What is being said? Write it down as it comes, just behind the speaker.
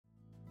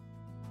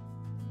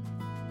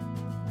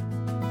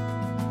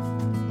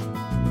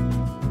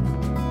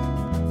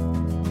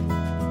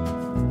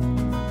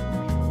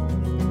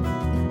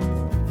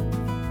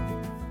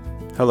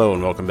Hello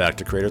and welcome back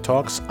to Creator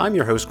Talks. I'm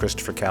your host,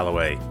 Christopher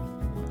Calloway.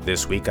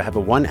 This week I have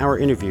a 1-hour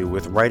interview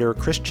with writer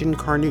Christian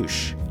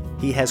Carnouche.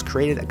 He has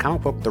created a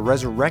comic book, The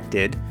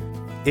Resurrected.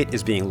 It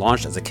is being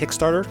launched as a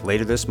Kickstarter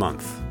later this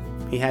month.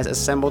 He has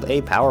assembled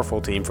a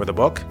powerful team for the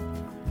book.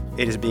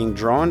 It is being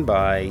drawn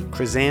by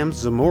Krizam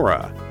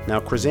Zamora. Now,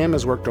 Krizam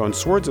has worked on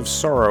Swords of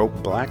Sorrow,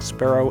 Black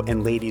Sparrow,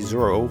 and Lady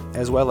Zoro,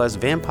 as well as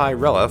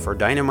Vampirella for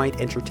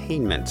Dynamite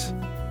Entertainment.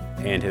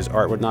 And his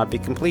art would not be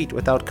complete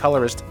without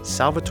colorist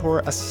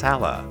Salvatore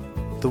Asala.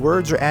 The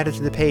words are added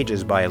to the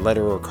pages by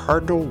letterer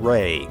Cardinal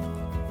Ray,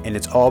 and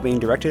it's all being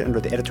directed under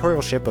the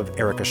editorialship of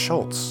Erica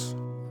Schultz.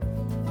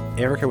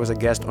 Erica was a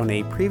guest on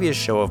a previous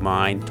show of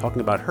mine talking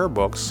about her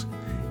books,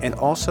 and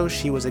also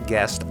she was a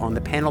guest on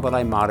the panel that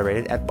I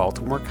moderated at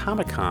Baltimore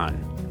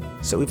Comic-Con.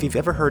 So if you've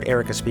ever heard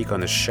Erica speak on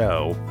the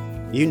show,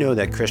 you know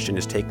that Christian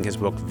is taking his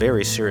book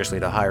very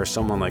seriously to hire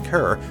someone like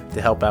her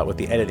to help out with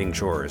the editing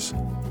chores.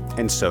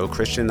 And so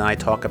Christian and I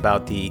talk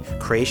about the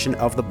creation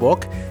of the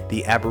book,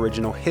 the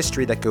Aboriginal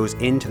history that goes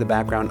into the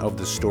background of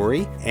the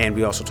story, and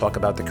we also talk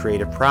about the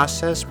creative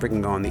process,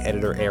 bringing on the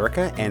editor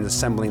Erica and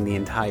assembling the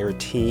entire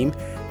team,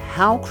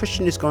 how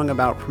Christian is going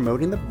about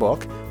promoting the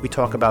book. We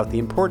talk about the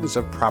importance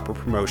of proper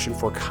promotion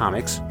for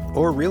comics,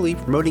 or really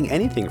promoting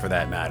anything for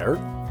that matter.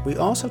 We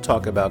also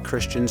talk about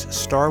Christian's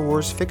Star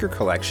Wars figure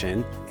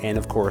collection, and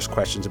of course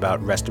questions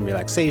about rest and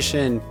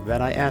relaxation that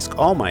I ask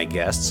all my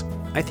guests.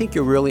 I think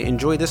you'll really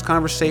enjoy this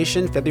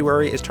conversation.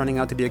 February is turning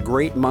out to be a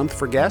great month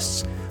for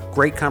guests.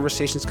 Great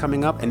conversations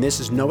coming up, and this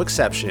is no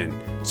exception.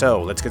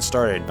 So let's get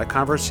started. My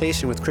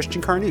conversation with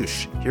Christian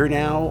Carnouche, here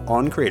now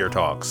on Creator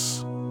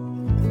Talks.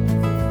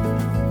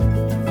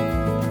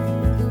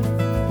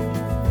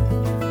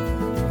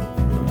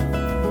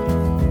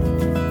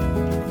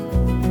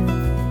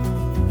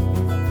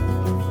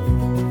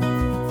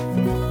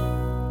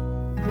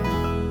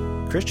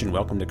 Christian,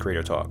 welcome to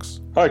Creator Talks.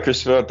 Hi,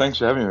 Christopher. Thanks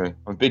for having me.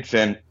 I'm a big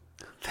fan.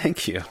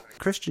 Thank you.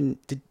 Christian,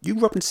 did you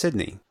grow up in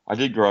Sydney? I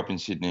did grow up in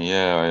Sydney,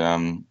 yeah.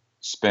 I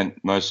spent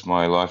most of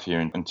my life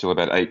here until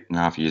about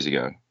 8.5 years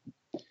ago,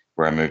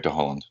 where I moved to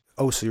Holland.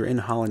 Oh, so you're in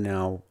Holland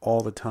now all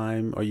the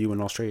time? Are you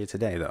in Australia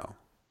today, though?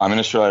 I'm in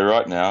Australia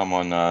right now. I'm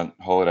on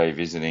holiday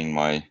visiting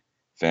my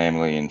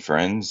family and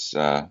friends.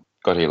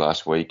 Got here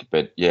last week,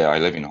 but yeah, I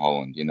live in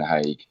Holland, in The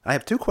Hague. I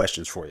have two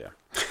questions for you.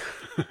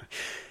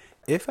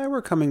 If I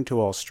were coming to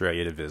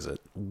Australia to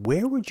visit,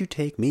 where would you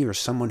take me or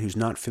someone who's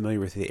not familiar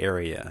with the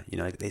area? You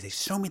know, they say,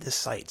 show me the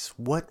sights.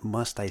 What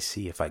must I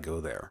see if I go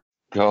there?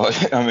 God,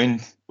 I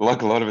mean,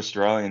 like a lot of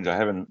Australians, I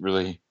haven't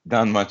really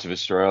done much of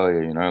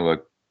Australia, you know,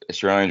 like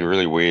Australians are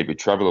really weird. We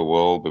travel the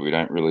world, but we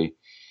don't really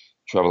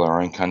travel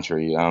our own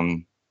country. I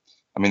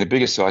mean, the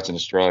biggest sites in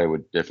Australia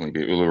would definitely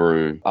be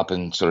Uluru, up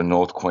in sort of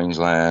North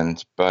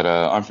Queensland, but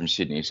I'm from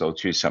Sydney, so I'll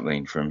choose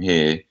something from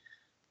here.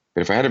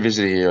 But if I had a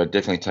visitor here, I'd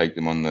definitely take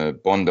them on the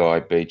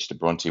Bondi Beach to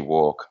Bronte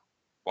Walk.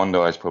 Bondi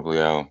is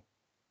probably our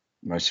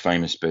most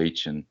famous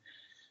beach, and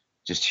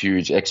just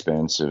huge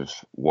expanse of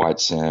white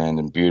sand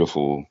and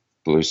beautiful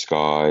blue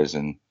skies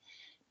and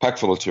packed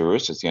full of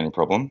tourists. That's the only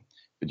problem.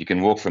 But you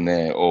can walk from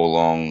there all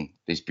along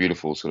these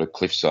beautiful sort of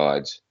cliff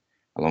sides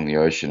along the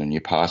ocean, and you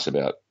pass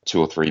about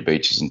 2 or 3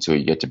 beaches until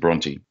you get to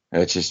Bronte.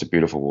 It's just a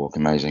beautiful walk,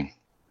 amazing.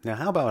 Now,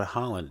 how about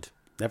Holland?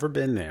 Never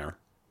been there.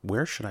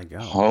 Where should I go?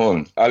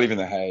 Holland. I live in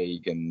The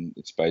Hague, and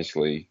it's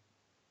basically,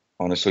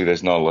 honestly,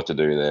 there's not a lot to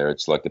do there.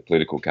 It's like the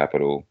political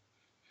capital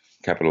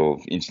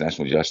of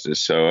international justice.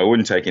 So I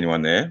wouldn't take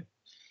anyone there.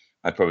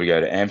 I'd probably go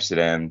to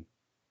Amsterdam,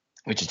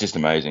 which is just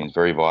amazing. It's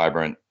very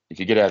vibrant. If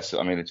you get out,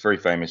 I mean, it's very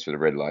famous for the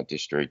red light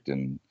district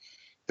and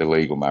the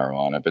legal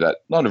marijuana, but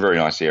not a very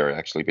nice area,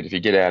 actually. But if you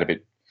get out a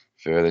bit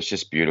further, it's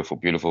just beautiful,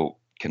 beautiful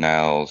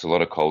canals, a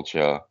lot of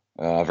culture,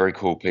 very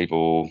cool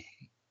people.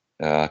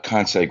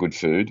 Can't say good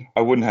food.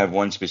 I wouldn't have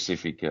one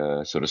specific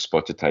sort of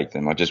spot to take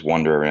them. I just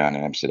wander around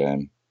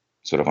Amsterdam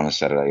sort of on a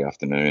Saturday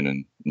afternoon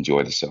and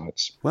enjoy the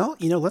sights. Well,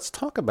 you know, let's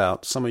talk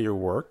about some of your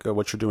work,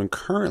 what you're doing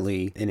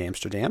currently in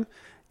Amsterdam,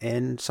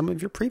 and some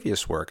of your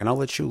previous work, and I'll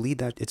let you lead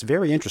that. It's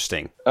very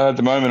interesting. At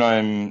the moment,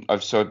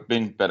 I've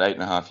been about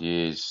 8.5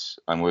 years.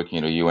 I'm working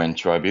at a UN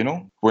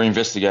tribunal. We're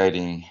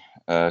investigating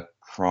a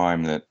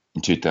crime that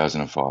in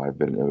 2005,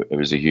 but it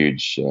was a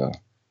huge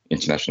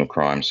international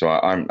crime. So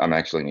I'm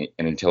actually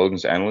an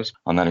intelligence analyst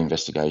on that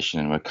investigation,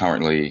 and we're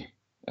currently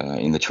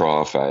in the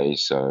trial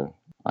phase. So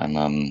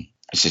I'm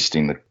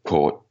assisting the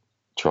court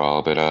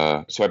trial.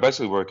 But so I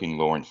basically work in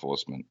law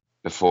enforcement.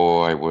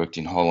 Before I worked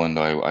in Holland,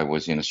 I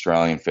was in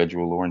Australian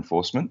federal law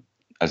enforcement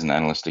as an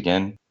analyst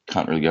again.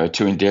 Can't really go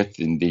too in depth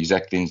in the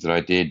exact things that I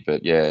did,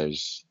 but yeah, it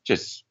was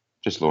just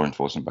law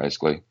enforcement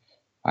basically.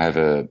 I have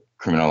a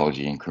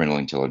criminology and criminal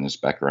intelligence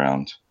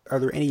background. Are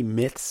there any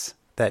myths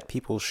that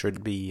people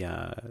should be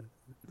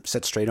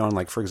set straight on?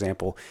 Like, for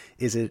example,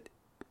 is it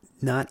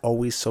not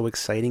always so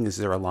exciting? Is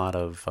there a lot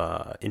of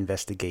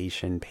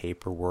investigation,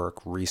 paperwork,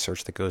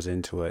 research that goes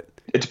into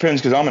it? It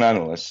depends, because I'm an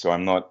analyst, so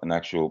I'm not an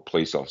actual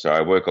police officer.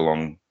 I work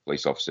along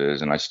police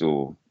officers, and I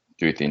still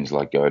do things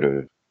like go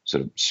to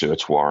sort of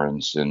search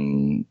warrants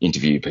and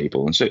interview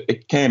people. And so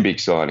it can be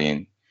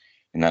exciting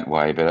in that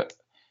way. But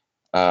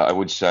I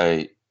would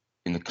say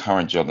in the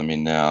current job I'm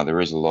in now,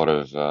 there is a lot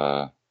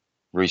of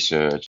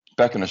research.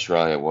 Back in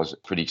Australia, it was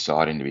pretty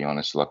exciting, to be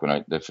honest. Like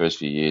the first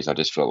few years, I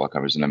just felt like I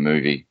was in a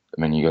movie.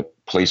 I mean, you got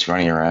police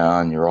running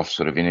around, you're off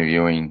sort of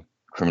interviewing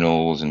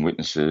criminals and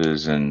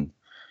witnesses, and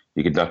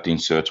you're conducting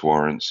search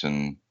warrants,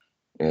 and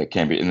it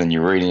can be, and then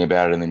you're reading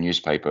about it in the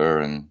newspaper,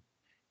 and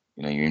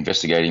you're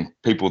investigating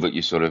people that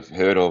you sort of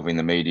heard of in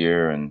the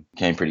media, and it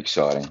became pretty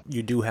exciting.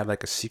 You do have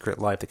like a secret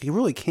life that you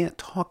really can't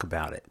talk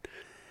about it.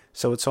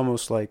 So it's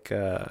almost like,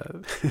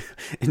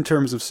 in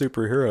terms of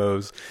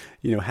superheroes,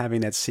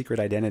 having that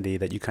secret identity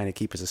that you kind of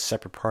keep as a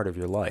separate part of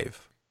your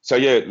life. So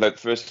yeah, like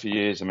the first few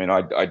years, I mean,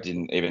 I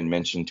didn't even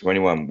mention to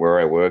anyone where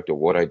I worked or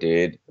what I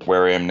did.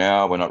 Where I am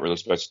now, we're not really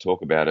supposed to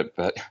talk about it,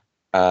 but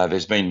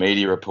there's been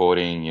media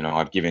reporting.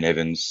 I've given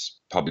evidence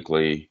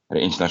publicly at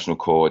an international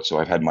court, so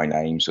I've had my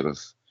name sort of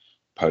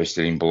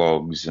posted in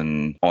blogs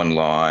and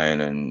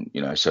online, and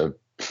so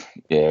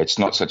yeah, it's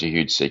not such a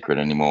huge secret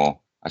anymore.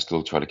 I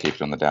still try to keep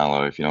it on the down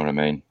low, if you know what I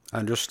mean.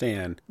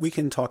 Understand. We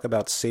can talk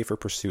about safer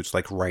pursuits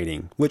like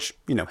writing, which,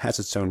 has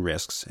its own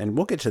risks. And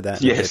we'll get to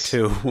that in a bit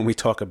too when we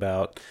talk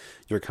about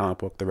your comic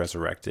book, The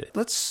Resurrected.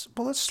 Let's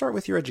start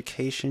with your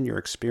education, your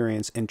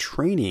experience, and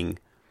training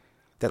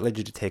that led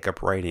you to take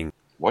up writing.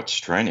 What's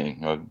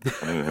training? I've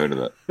never heard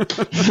of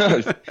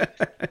that.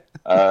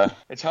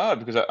 It's hard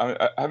because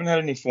I haven't had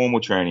any formal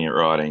training at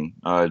writing.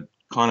 I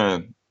kind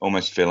of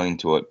almost fell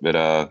into it. But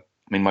I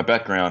mean, my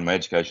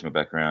educational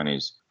background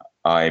is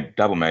I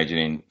double majored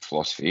in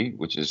philosophy,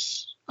 which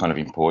is kind of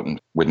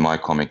important. With my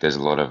comic, there's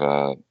a lot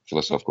of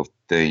philosophical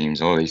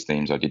themes. All these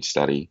themes I did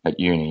study at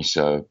uni,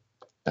 so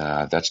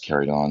that's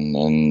carried on.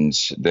 And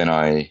then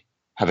I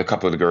have a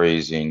couple of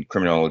degrees in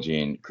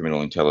criminology and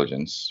criminal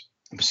intelligence.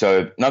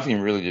 So nothing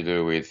really to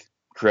do with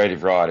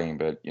creative writing,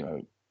 but,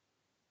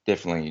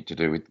 definitely to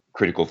do with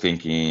critical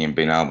thinking and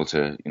being able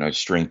to,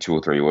 string 2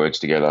 or 3 words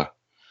together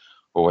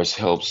always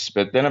helps.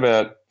 But then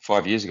about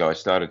 5 years ago, I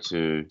started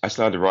to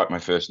write my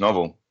first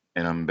novel.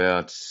 And I'm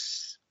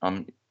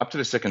up to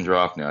the second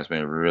draft now. It's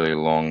been a really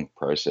long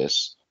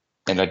process.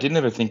 And I didn't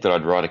ever think that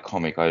I'd write a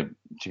comic.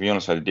 To be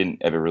honest, I didn't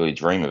ever really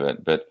dream of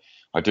it. But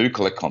I do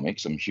collect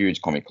comics. I'm a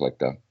huge comic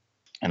collector.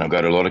 And I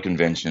go to a lot of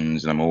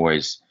conventions, and I'm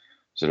always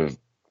sort of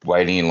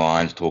waiting in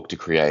line to talk to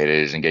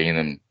creators and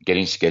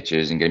getting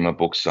sketches and getting my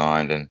book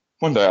signed. And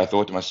one day I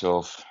thought to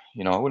myself,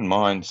 I wouldn't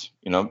mind,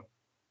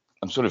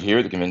 I'm sort of here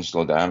at the convention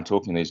all day. I'm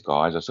talking to these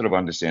guys. I sort of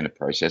understand the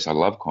process. I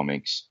love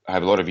comics. I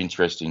have a lot of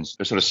interest in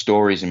the sort of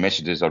stories and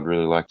messages I'd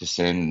really like to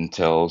send and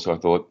tell. So I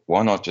thought,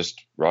 why not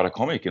just write a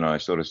comic? And I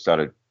sort of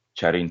started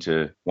chatting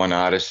to one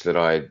artist that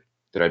I'd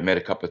met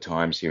a couple of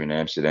times here in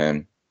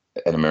Amsterdam,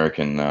 an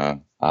American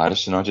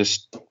artist. And I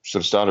just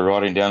sort of started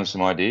writing down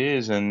some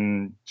ideas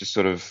and just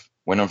sort of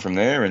went on from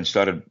there and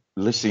started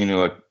listening to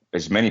like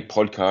as many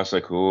podcasts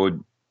I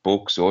could,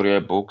 books, audio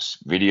books,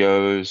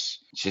 videos.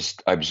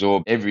 Just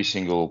absorbed every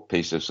single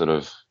piece of sort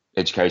of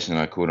education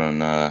I could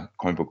on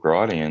comic book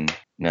writing. And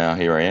now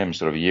here I am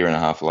sort of a year and a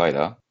half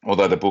later,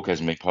 although the book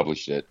hasn't been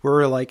published yet.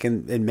 We're like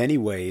in many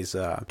ways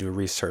do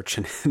research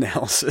and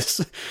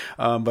analysis,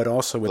 but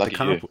also with Lucky the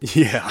comic book.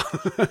 Yeah.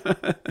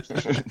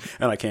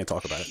 And I can't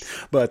talk about it.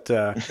 But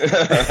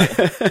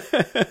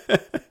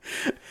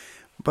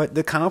But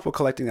the comic book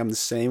collecting, I'm the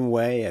same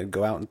way. I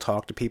go out and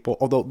talk to people.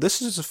 Although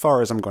this is as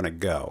far as I'm going to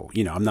go.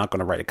 I'm not going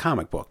to write a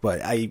comic book,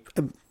 but I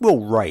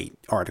will write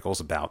articles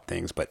about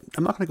things. But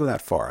I'm not going to go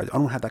that far. I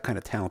don't have that kind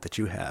of talent that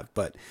you have.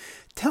 But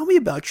tell me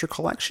about your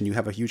collection. You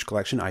have a huge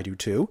collection. I do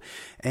too.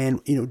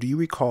 And, do you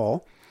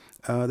recall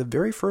the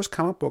very first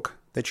comic book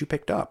that you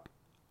picked up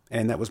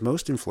and that was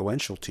most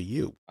influential to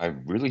you? I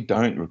really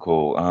don't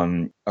recall.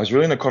 I was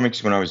really into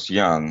comics when I was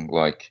young,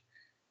 like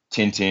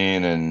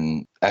Tintin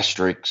and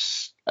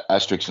Asterix and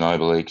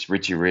Obelix,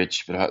 Richie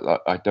Rich,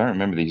 but I don't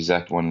remember the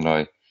exact one that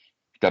I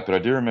picked up. But I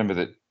do remember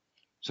that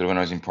sort of when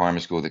I was in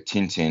primary school, the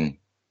Tintin.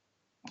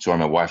 Sorry,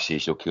 my wife's here;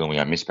 she'll kill me.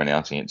 I'm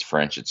mispronouncing it. It's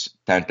French. It's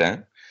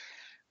Tintin.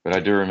 But I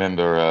do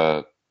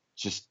remember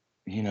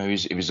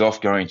it was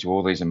off going to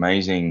all these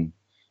amazing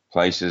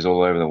places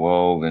all over the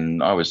world,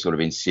 and I was sort of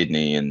in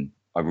Sydney, and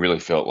I really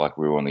felt like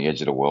we were on the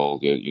edge of the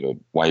world.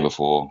 Way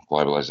before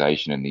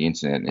globalization and the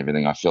internet and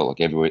everything. I felt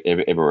like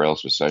everywhere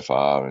else was so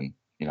far, and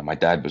my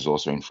dad was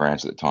also in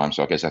France at the time,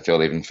 so I guess I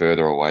felt even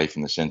further away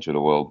from the center of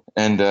the world.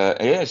 And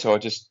so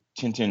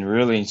Tintin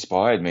really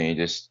inspired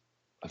me.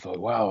 I thought,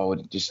 wow, I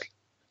would just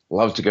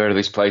love to go to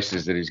these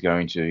places that he's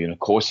going to,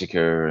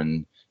 Corsica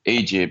and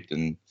Egypt.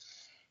 And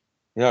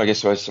I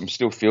guess I'm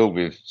still filled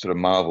with sort of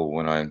marvel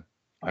when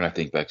I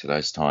think back to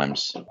those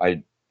times.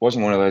 I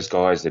wasn't one of those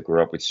guys that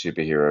grew up with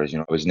superheroes.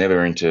 I was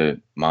never into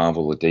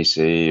Marvel or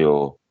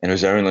DC, and it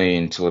was only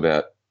until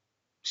about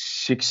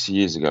 6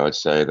 years ago, I'd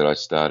say, that I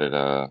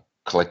started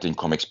collecting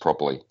comics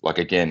properly, like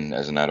again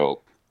as an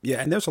adult.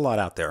 Yeah, and there's a lot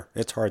out there.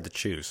 It's hard to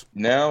choose.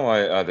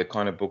 Now, the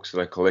kind of books that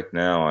I collect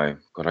now, I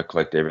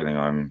collect everything.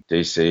 I'm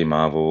DC,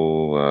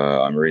 Marvel.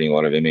 I'm reading a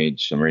lot of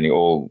Image. I'm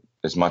reading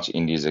as much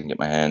indie as I can get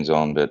my hands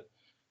on. But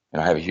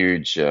And I have a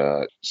huge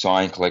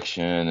sign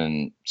collection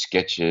and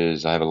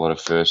sketches. I have a lot of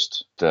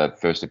first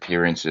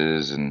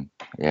appearances, and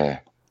yeah,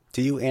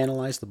 Do you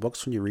analyze the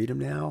books when you read them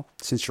now?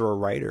 Since you're a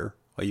writer,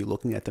 are you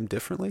looking at them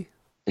differently?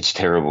 it's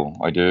terrible.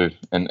 I do,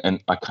 and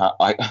I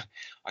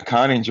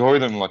can't enjoy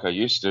them like I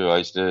used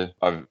to.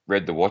 I've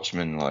read The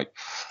Watchmen like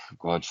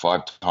God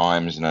 5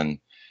 times, and then it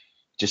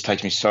just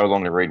takes me so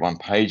long to read one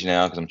page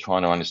now because I'm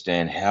trying to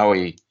understand how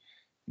he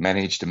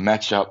managed to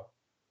match up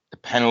the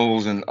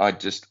panels, and I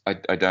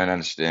don't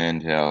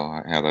understand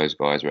how those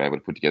guys were able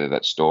to put together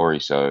that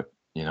story. So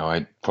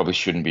I probably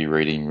shouldn't be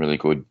reading really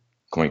good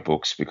comic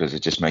books because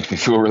it just makes me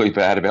feel really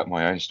bad about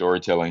my own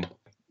storytelling.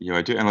 Yeah,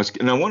 I do.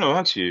 And I want to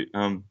ask you,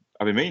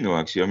 I've been meaning to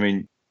ask you. I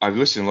mean, I've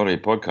listened to a lot of your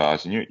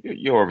podcasts, and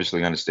you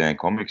obviously understand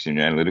comics and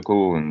you're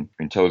analytical and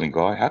intelligent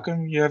guy. How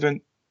come you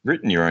haven't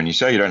written your own? You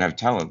say you don't have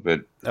talent,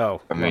 but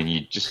Oh, I well, mean,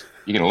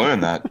 you're going to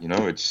learn that.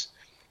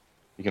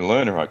 You can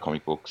learn to write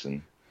comic books,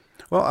 and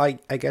I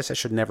guess I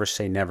should never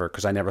say never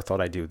because I never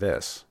thought I'd do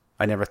this.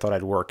 I never thought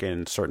I'd work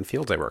in certain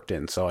fields I worked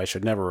in, so I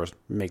should never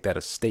make that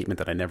a statement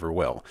that I never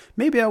will.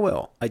 Maybe I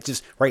will. I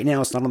just right now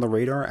it's not on the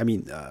radar. I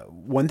mean,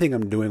 one thing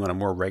I'm doing on a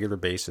more regular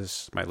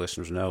basis, my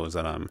listeners know, is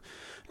that I'm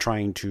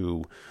trying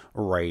to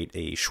write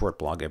a short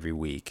blog every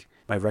week.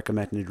 My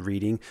recommended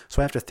reading,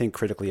 so I have to think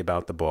critically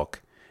about the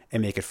book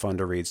and make it fun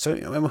to read. So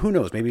who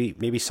knows?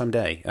 Maybe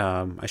someday.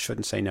 I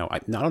shouldn't say no.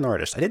 I'm not an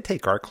artist. I did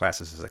take art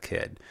classes as a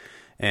kid,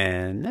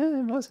 and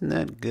it wasn't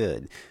that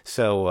good.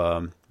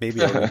 So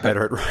maybe I'll get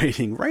better at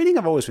writing. Writing,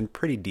 I've always been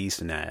pretty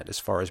decent at, as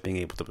far as being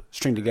able to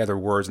string together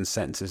words and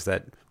sentences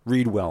that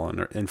read well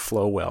and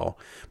flow well.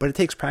 But it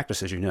takes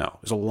practice, as you know.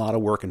 There's a lot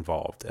of work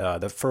involved.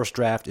 The first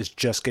draft is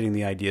just getting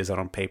the ideas out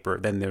on paper.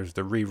 Then there's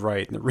the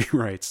rewrite and the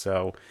rewrite.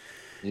 So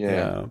yeah.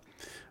 yeah.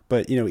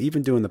 But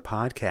even doing the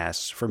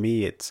podcasts for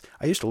me,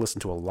 I used to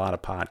listen to a lot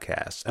of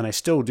podcasts, and I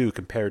still do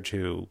compared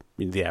to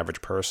the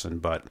average person.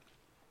 But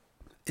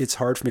it's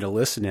hard for me to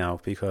listen now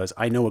because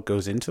I know what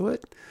goes into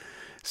it.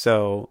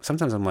 So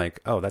sometimes I'm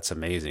like, oh, that's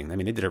amazing. I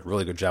mean, they did a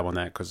really good job on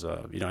that because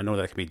I know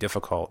that can be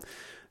difficult.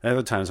 And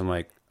other times I'm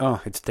like, oh,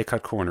 they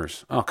cut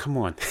corners. Oh, come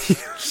on.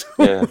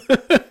 Yeah.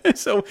 so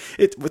so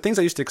with things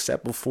I used to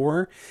accept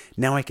before,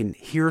 now I can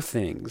hear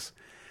things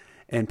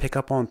and pick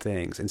up on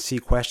things and see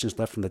questions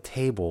left on the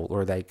table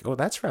or like, oh,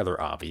 that's rather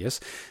obvious.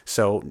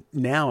 So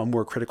now I'm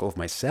more critical of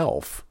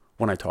myself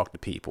when I talk to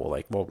people.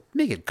 Like, well,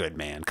 make it good,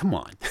 man. Come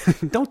on.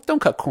 don't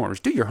cut corners.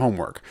 Do your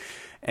homework.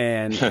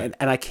 And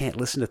I can't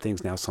listen to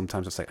things now.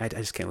 Sometimes it's like, I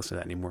just can't listen to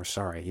that anymore.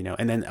 Sorry.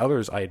 And then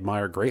others I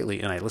admire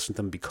greatly and I listen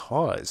to them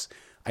because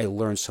I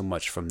learn so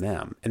much from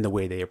them and the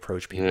way they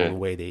approach people, Yeah. the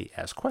way they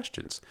ask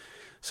questions.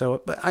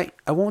 So, but I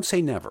won't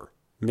say never.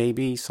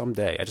 Maybe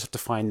someday. I just have to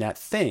find that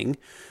thing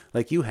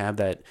like you have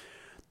that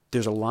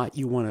there's a lot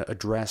you want to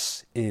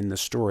address in the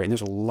story, and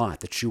there's a lot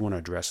that you want to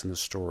address in the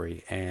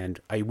story, and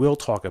I will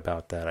talk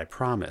about that, I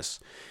promise.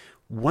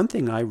 One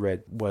thing I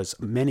read was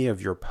many of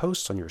your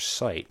posts on your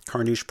site,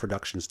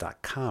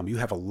 carnoucheproductions.com. You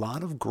have a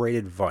lot of great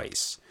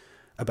advice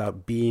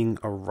about being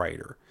a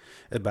writer,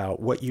 about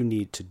what you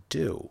need to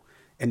do.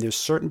 And there's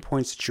certain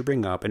points that you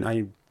bring up, and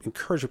I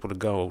encourage people to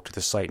go to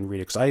the site and read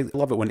it because I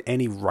love it when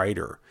any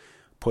writer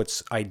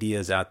puts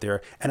ideas out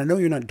there. And I know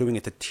you're not doing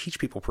it to teach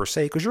people per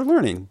se because you're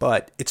learning,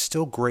 but it's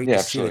still great Yeah,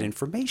 to see that absolutely.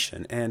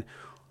 information. And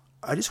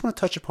I just want to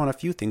touch upon a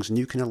few things and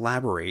you can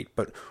elaborate.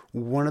 But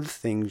one of the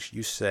things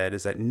you said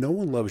is that no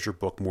one loves your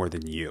book more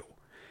than you.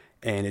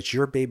 And it's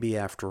your baby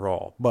after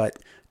all. But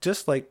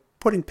just like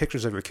putting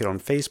pictures of your kid on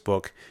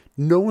Facebook,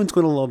 no one's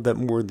going to love that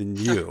more than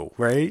you,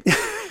 right?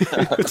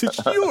 Because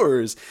it's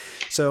yours.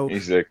 So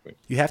Exactly.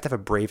 you have to have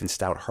a brave and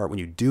stout heart when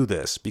you do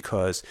this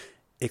because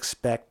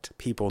expect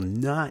people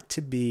not to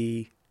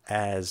be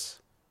as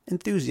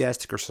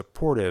enthusiastic or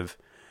supportive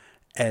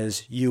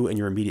as you and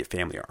your immediate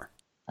family are.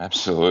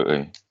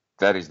 Absolutely.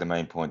 That is the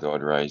main point that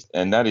I'd raised.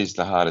 And that is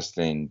the hardest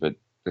thing, but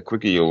the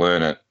quicker you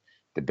learn it,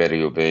 the better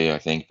you'll be, I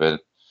think. But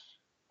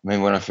I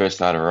mean, when I first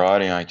started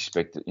writing, I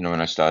expected,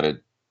 when I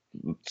started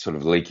sort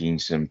of leaking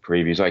some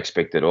previews, I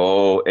expected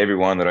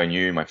everyone that I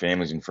knew, my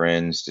families and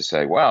friends, to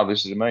say, wow,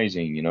 this is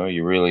amazing.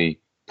 You're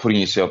really putting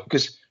yourself,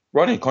 because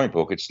writing a comic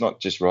book, it's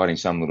not just writing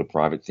some little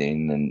private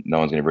thing and no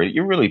one's going to read it.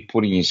 You're really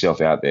putting yourself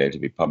out there to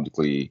be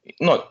publicly,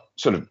 not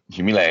sort of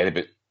humiliated,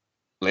 but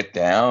let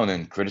down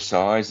and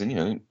criticized. And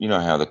you know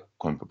how the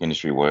comic book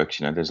industry works.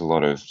 There's a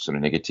lot of sort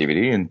of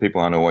negativity and people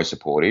aren't always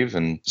supportive.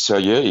 And so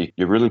yeah,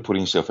 you're really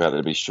putting yourself out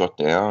there to be shot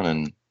down.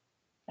 And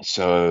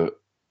so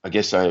I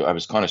guess I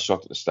was kind of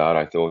shocked at the start.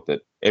 I thought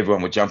that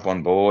everyone would jump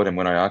on board, and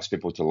when I asked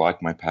people to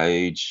like my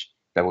page,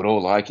 they would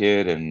all like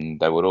it and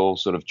they would all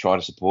sort of try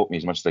to support me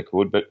as much as they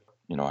could. But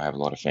I have a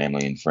lot of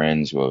family and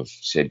friends who have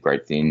said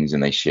great things,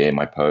 and they share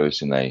my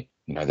posts, and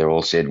they're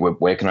all said,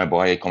 where can I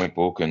buy a comic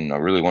book? And I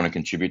really want to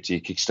contribute to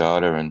your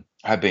Kickstarter. And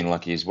I've been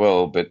lucky as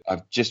well. But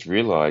I've just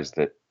realized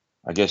that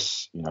I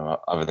guess,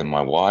 other than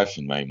my wife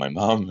and my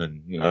mum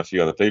and, a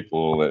few other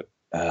people,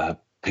 that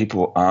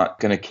people aren't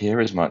going to care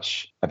as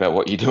much about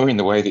what you're doing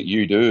the way that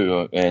you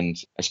do. And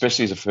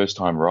especially as a first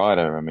time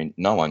writer, I mean,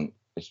 no one,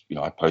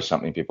 I post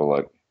something, people are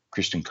like,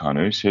 Christian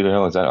Carnus. Who the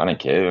hell is that? I don't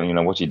care.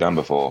 What's he done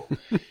before?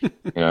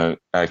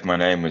 If my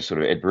name was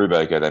sort of Ed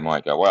Brubaker, they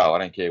might go, well, I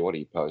don't care what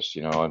he posts.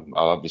 I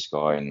love this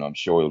guy and I'm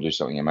sure he'll do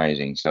something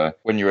amazing. So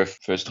when you're a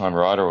first-time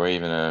writer or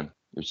even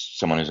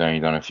someone who's only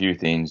done a few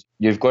things,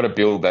 you've got to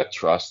build that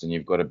trust and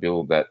you've got to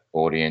build that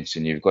audience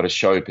and you've got to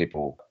show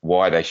people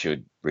why they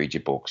should read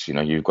your books.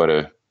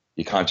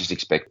 You can't just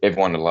expect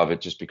everyone to love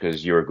it just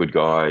because you're a good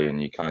guy,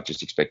 and you can't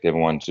just expect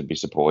everyone to be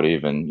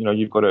supportive. And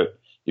you've got to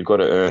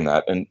earn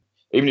that. And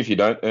even if you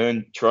don't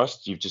earn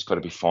trust, you've just got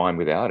to be fine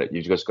without it.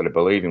 You've just got to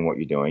believe in what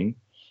you're doing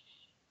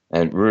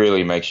and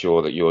really make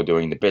sure that you're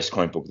doing the best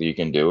comic book that you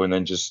can do, and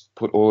then just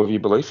put all of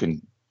your belief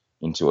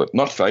into it.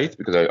 Not faith,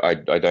 because I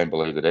don't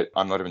believe that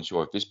I'm not even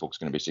sure if this book's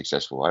going to be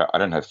successful. I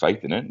don't have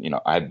faith in it.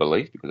 I have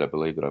belief because I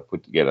believe that I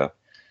put together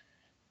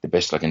the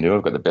best I can do.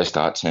 I've got the best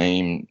art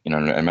team,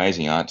 an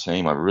amazing art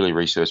team. I've really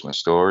researched my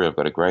story. I've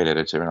got a great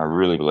editor, and I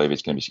really believe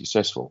it's going to be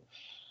successful.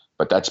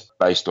 But that's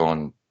based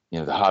on,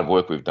 the hard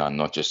work we've done,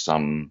 not just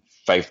some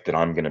faith that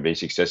I'm going to be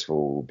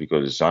successful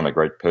because I'm a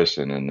great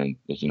person. And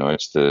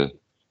it's the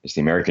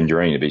American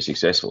dream to be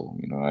successful.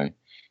 I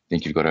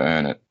think you've got to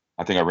earn it.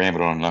 I think I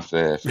rambled on enough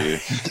there for you.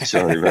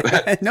 Sorry about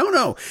that.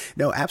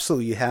 No,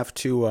 absolutely. You have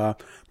to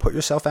put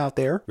yourself out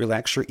there,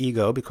 relax your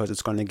ego, because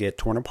it's going to get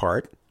torn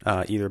apart,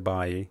 either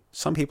by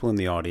some people in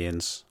the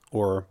audience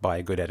or by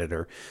a good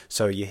editor.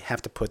 So you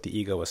have to put the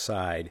ego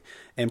aside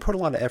and put a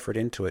lot of effort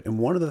into it. And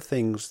one of the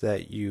things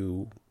that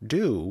you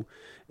do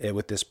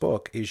with this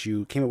book is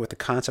you came up with the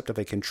concept of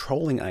a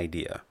controlling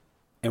idea.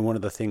 And one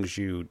of the things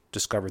you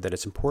discovered that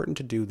it's important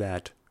to do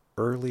that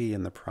early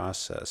in the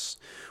process.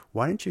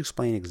 Why don't you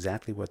explain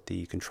exactly what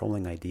the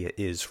controlling idea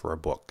is for a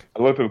book?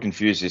 A lot of people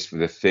confuse this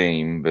with a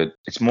theme, but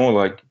it's more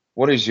like,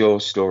 what is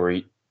your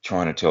story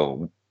trying to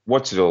tell?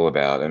 What's it all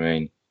about? I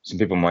mean, some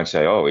people might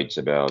say, oh, it's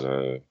about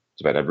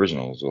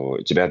Aboriginals or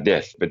it's about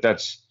death, but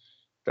that's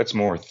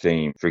more a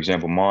theme. For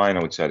example, mine,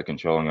 I would say the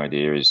controlling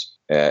idea is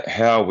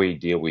how we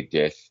deal with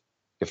death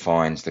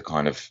defines the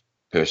kind of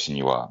person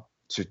you are.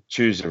 To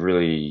choose a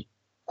really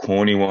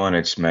corny one,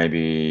 it's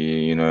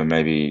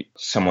maybe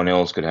someone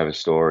else could have a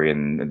story,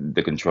 and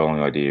the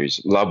controlling idea is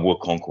love will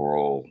conquer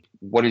all.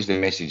 What is the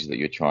message that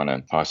you're trying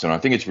to pass on? I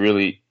think it's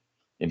really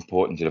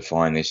important to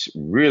define this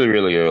really,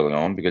 really early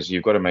on, because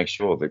you've got to make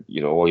sure that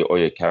all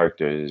your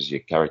characters,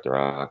 your character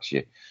arcs,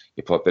 your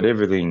plot, that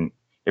everything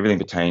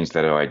pertains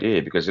to that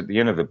idea. Because at the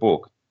end of the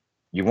book,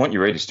 you want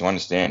your readers to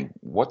understand,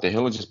 what the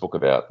hell is this book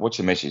about? What's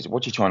the message?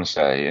 What you're trying to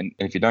say? And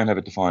if you don't have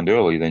it defined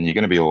early, then you're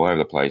going to be all over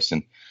the place.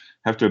 And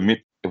I have to admit,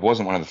 it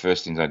wasn't one of the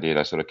first things I did.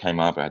 I sort of came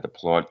up, I had the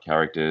plot,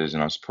 characters,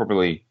 and I was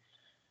probably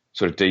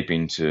sort of deep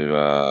into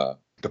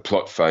the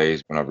plot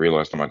phase when I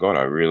realized, oh my God,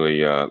 I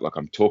really,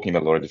 I'm talking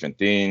about a lot of different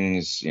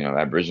things,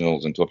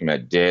 Aboriginals, I'm talking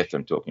about death,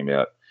 I'm talking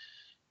about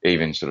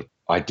even sort of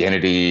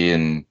identity,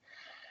 and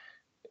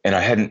I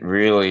hadn't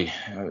really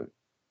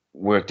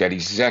worked out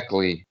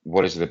exactly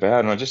what is it about.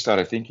 And I just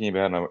started thinking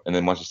about it, and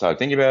then once I started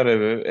thinking about it,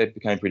 it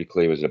became pretty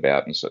clear what it was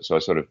about. And so I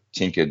sort of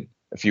tinkered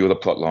a few of the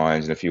plot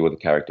lines and a few of the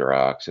character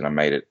arcs, and I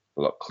made it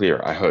a lot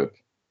clearer, I hope.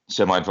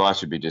 So my advice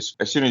would be, just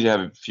as soon as you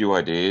have a few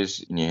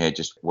ideas in your head,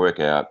 just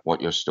work out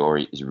what your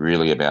story is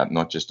really about,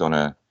 not just on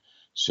a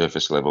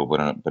surface level,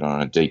 but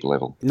on a deep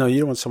level. No, you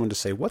don't want someone to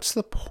say, what's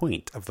the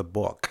point of the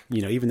book?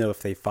 Even though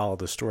if they follow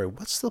the story,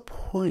 what's the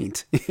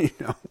point?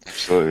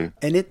 Absolutely.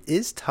 And it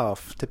is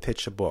tough to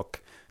pitch a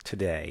book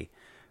today.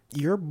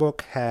 Your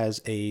book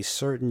has a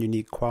certain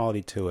unique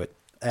quality to it.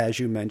 As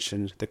you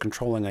mentioned, the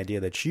controlling idea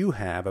that you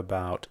have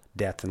about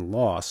death and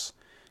loss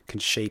can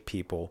shape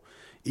people,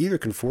 either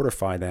can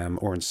fortify them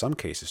or in some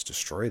cases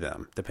destroy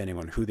them, depending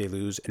on who they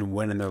lose and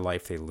when in their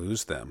life they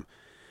lose them.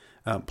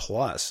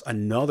 Plus,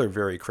 another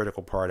very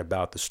critical part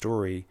about the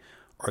story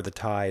are the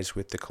ties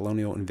with the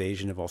colonial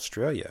invasion of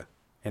Australia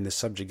and the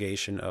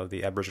subjugation of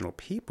the Aboriginal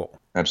people.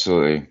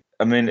 Absolutely.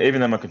 I mean,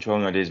 even though my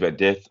controlling ideas about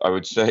death, I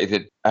would say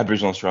that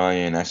Aboriginal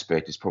Australian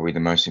aspect is probably the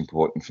most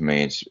important for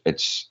me.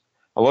 It's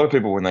a lot of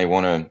people, when they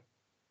want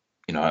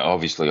to,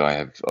 obviously I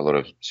have a lot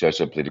of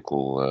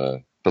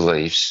socio-political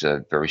beliefs,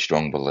 very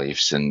strong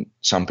beliefs, and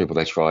some people,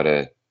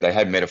 they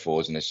have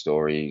metaphors in their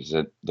stories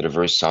that are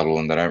very subtle,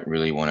 and they don't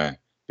really want to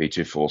be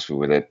too forceful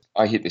with it.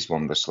 I hit this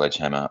one with a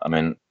sledgehammer. I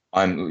mean,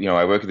 I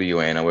work at the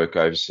UN, I work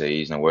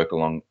overseas, and I work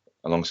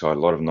alongside a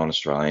lot of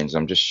non-Australians.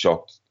 I'm just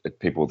shocked at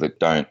people that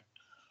don't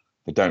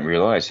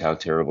realise how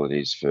terrible it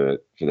is for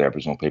the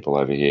Aboriginal people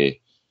over here.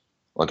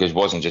 Like, it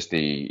wasn't just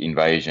the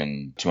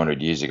invasion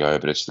 200 years ago,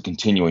 but it's the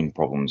continuing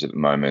problems at the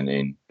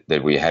moment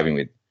that we're having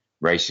with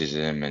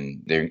racism,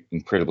 and they're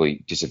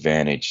incredibly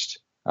disadvantaged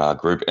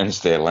group, and it's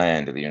their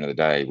land at the end of the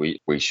day.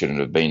 We shouldn't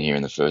have been here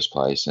in the first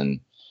place,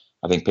 and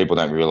I think people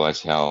don't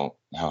realise how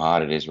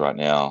hard it is right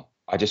now.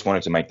 I just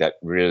wanted to make that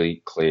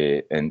really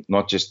clear, and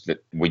not just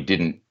that we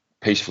didn't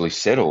peacefully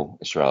settle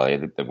Australia,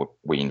 that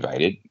we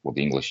invaded, well,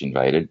 the English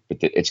invaded,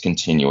 but that it's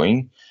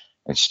continuing,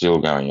 it's still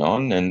going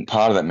on. And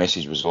part of that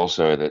message was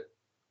also that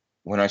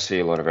when I see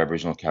a lot of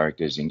Aboriginal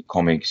characters in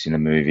comics, in the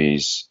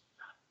movies,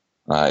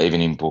 even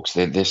in books,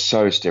 they're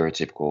so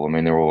stereotypical. I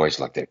mean, they're always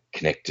like they're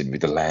connected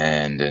with the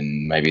land,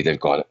 and maybe they've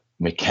got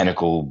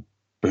mechanical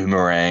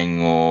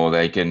boomerang, or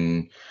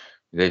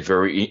they're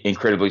very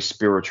incredibly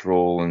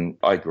spiritual. And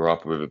I grew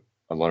up with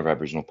a lot of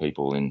Aboriginal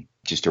people in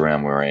just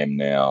around where I am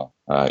now,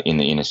 in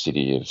the inner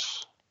city of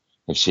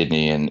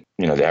Sydney, and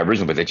they're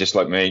Aboriginal, but they're just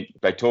like me.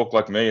 They talk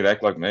like me, they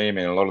act like me. I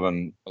mean, a lot of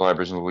them are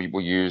Aboriginal.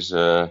 We use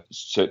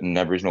certain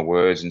Aboriginal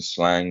words and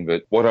slang,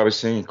 but what I was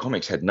seeing in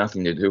comics had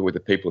nothing to do with the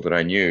people that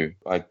I knew.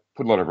 I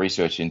put a lot of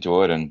research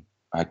into it, and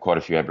I had quite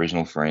a few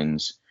Aboriginal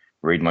friends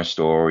read my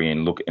story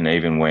and look, and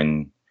even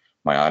when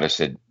my artist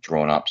had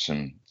drawn up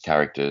some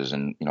characters,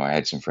 and I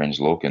had some friends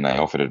look, and they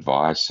offered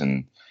advice,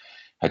 and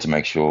had to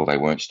make sure they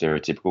weren't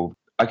stereotypical.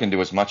 I can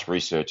do as much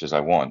research as I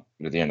want,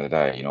 but at the end of the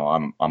day,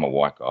 I'm a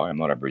white guy. I'm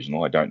not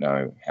Aboriginal. I don't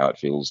know how it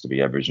feels to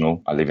be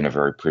Aboriginal. I live in a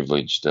very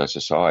privileged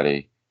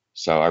society,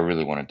 so I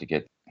really wanted to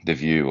get the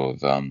view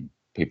of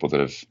people that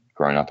have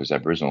grown up as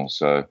Aboriginal.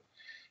 So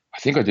I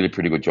think I did a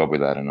pretty good job with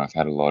that, and I've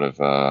had a lot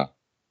of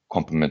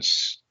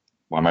compliments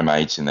by my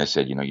mates, and they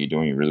said, you're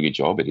doing a really good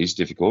job. It is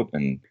difficult,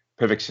 and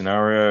perfect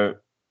scenario,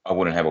 I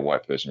wouldn't have a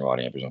white person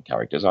writing Aboriginal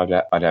characters. I'd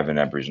have an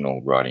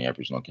Aboriginal writing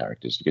Aboriginal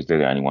characters, because they're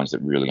the only ones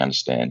that really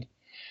understand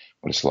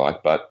what it's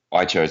like. But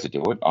I chose to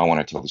do it. I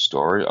want to tell the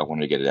story. I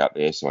wanted to get it out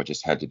there, so I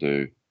just had to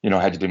do,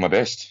 I had to do my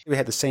best. We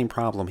had the same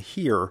problem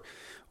here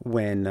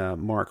when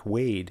Mark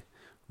Waid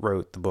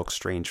wrote the book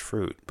Strange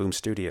Fruit, Boom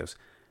Studios.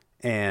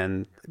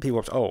 And people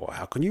were, oh,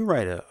 how can you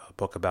write a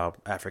book about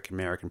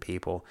African-American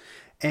people?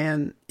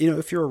 And,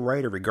 if you're a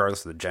writer,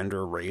 regardless of the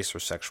gender, race, or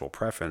sexual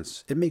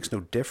preference, it makes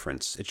no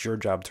difference. It's your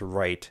job to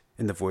write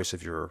in the voice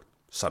of your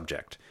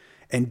subject.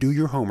 And do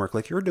your homework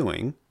like you're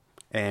doing,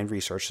 and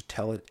research to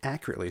tell it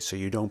accurately so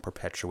you don't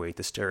perpetuate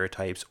the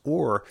stereotypes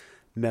or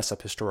mess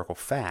up historical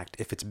fact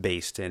if it's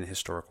based in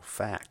historical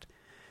fact.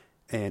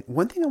 And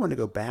one thing I want to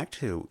go back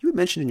to, you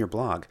mentioned in your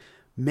blog,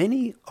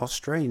 many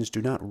Australians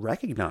do not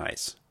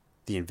recognize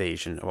the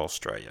invasion of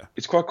Australia.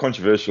 It's quite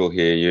controversial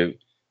here.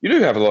 You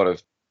do have a lot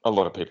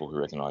of people who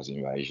recognise the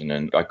invasion,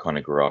 and I kind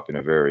of grew up in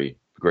a very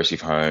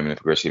progressive home in a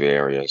progressive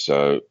area,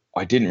 so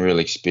I didn't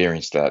really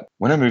experience that.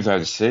 When I moved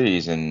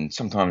overseas, and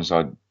sometimes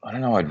I'd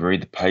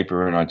read the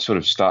paper and I'd sort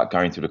of start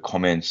going through the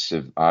comments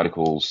of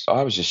articles.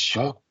 I was just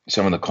shocked.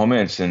 Some of the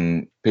comments,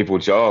 and people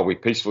would say, oh, we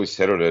peacefully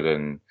settled it,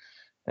 and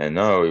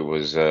no, it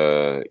was,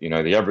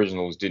 the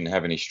Aboriginals didn't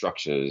have any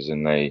structures,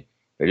 and they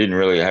didn't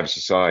really have a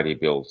society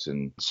built,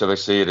 and so they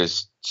see it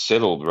as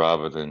settled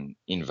rather than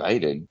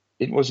invaded.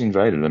 It was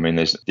invaded. I mean,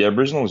 the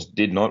Aboriginals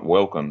did not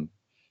welcome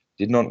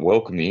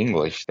the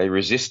English. They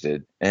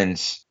resisted, and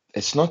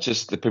it's not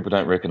just that people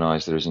don't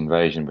recognise there is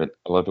invasion, but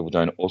a lot of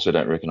people also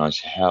don't recognise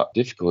how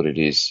difficult it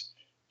is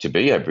to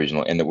be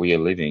Aboriginal, and that we are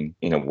living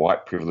in a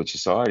white privileged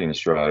society in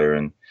Australia.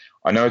 And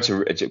I know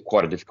it's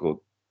quite a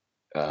difficult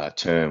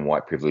term,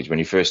 white privilege. When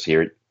you first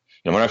hear it,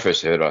 when I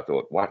first heard it, I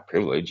thought, white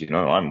privilege.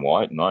 I'm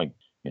white, and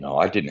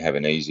I didn't have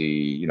an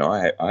easy.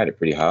 I had it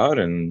pretty hard,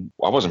 and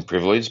I wasn't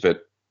privileged.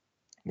 But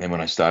then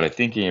when I started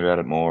thinking about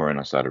it more and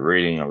I started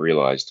reading, I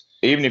realised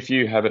even if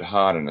you have it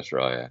hard in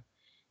Australia,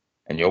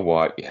 and you're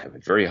white, you have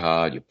it very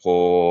hard, you're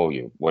poor,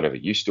 you're whatever,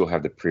 you still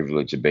have the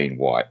privilege of being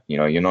white.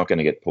 You're not going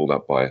to get pulled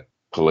up by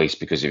police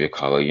because of your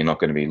colour. You're not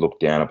going to be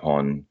looked down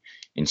upon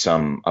in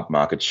some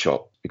upmarket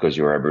shop because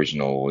you're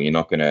Aboriginal. You're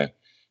not going to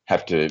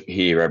have to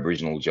hear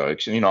Aboriginal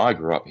jokes. And, I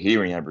grew up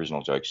hearing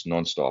Aboriginal jokes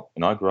nonstop.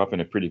 And I grew up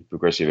in a pretty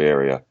progressive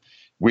area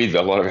with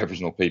a lot of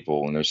Aboriginal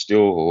people, and there's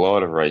still a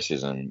lot of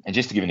racism. And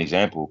just to give an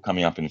example,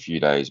 coming up in a few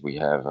days, we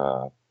have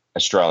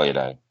Australia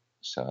Day.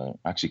 So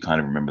I actually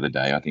kind of remember the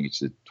day. I think it's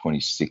the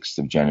 26th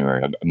of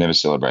January. I've never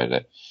celebrated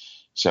it.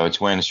 So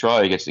it's when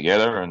Australia gets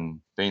together,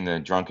 and being the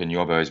drunken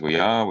yobbos we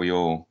are, we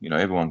all,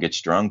 everyone gets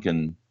drunk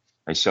and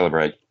they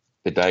celebrate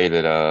the day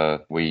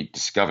that we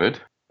discovered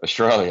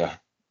Australia.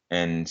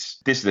 And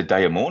this is a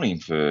day of mourning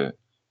for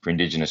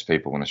Indigenous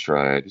people in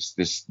Australia.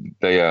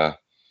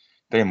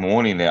 They're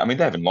mourning there. I mean,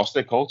 they haven't lost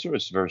their culture.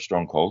 It's a very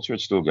strong culture.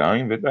 It's still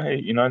going, but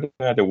they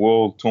had the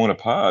world torn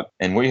apart,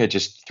 and we had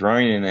just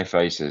thrown it in their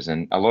faces.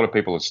 And a lot of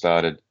people have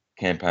started a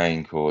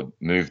campaign called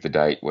Move the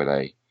Date,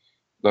 where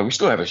we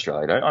still have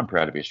Australia Day. I'm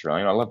proud to be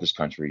Australian. I love this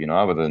country,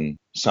 other than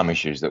some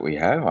issues that we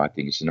have. I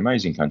think it's an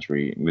amazing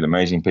country with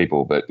amazing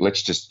people, but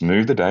let's just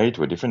move the day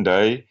to a different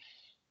day,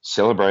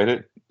 celebrate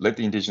it, let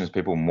the Indigenous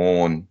people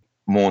mourn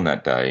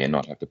that day and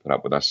not have to put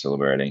up with us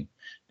celebrating.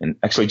 And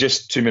actually,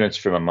 just 2 minutes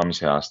from my mum's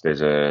house,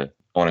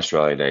 on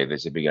Australia Day,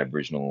 there's a big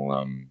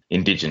Aboriginal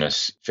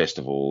Indigenous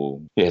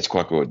festival. Yeah, it's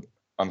quite good.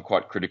 I'm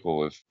quite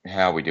critical of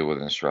how we deal with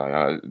it in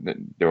Australia.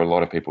 There are a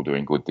lot of people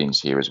doing good things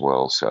here as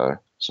well, so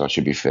I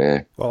should be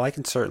fair. Well, I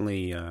can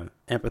certainly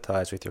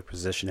empathize with your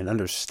position and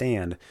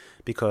understand,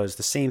 because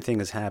the same thing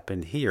has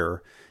happened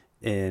here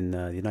in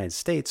the United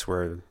States,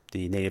 where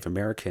the Native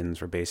Americans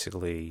were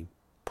basically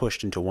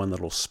pushed into one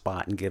little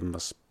spot and given a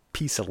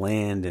piece of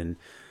land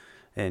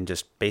and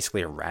just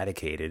basically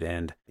eradicated.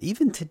 And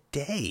even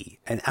today,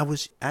 and I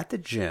was at the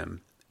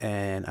gym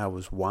and I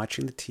was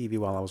watching the TV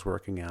while I was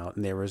working out,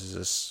 and there was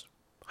this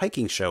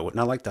hiking show, and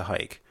I like to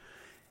hike.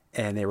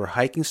 And they were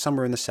hiking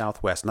somewhere in the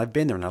Southwest, and I've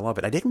been there and I love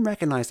it. I didn't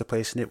recognize the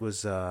place, and it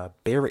was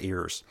Bear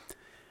Ears.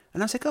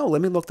 And I was like, oh,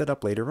 let me look that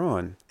up later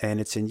on. And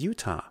it's in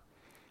Utah.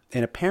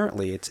 And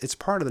apparently it's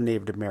part of the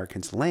Native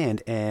Americans'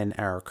 land, and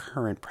our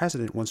current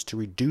president wants to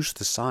reduce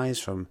the size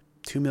from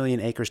 2 million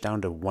acres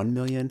down to 1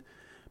 million.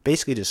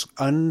 Basically just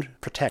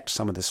unprotect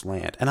some of this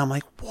land. And I'm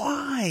like,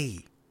 why?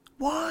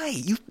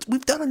 Why?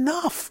 We've done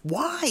enough.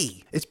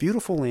 Why? It's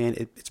beautiful land.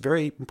 It's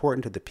very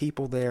important to the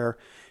people there.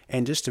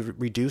 And just to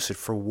reduce it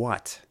for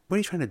what? What are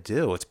you trying to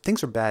do?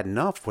 Things are bad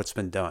enough what's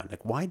been done.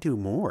 Like, why do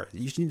more?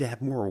 You just need to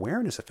have more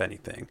awareness, if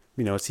anything.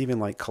 It's even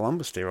like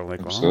Columbus Day. We're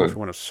like, well, I don't know if you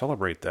want to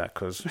celebrate that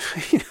because,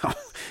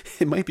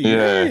 it might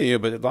be,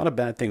 but a lot of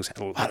bad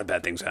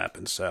things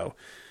happen. So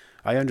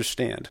I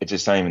understand. It's the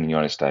same in the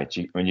United States.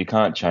 You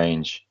can't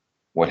change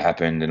what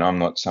happened, and I'm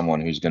not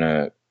someone who's going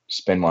to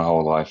spend my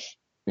whole life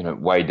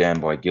weighed down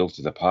by guilt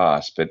of the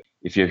past. But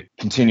if you're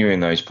continuing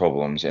those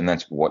problems, and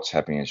that's what's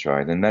happening in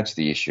Australia, then that's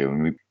the issue.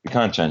 And we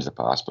can't change the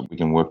past, but we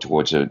can work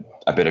towards a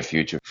better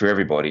future for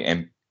everybody,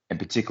 and in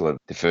particular,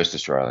 the first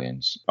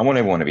Australians. I want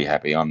everyone to be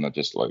happy. I'm not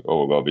just like,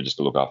 oh, well, we just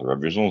to look after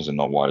Aboriginals and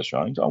not white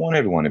Australians. I want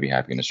everyone to be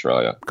happy in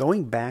Australia.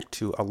 Going back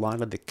to a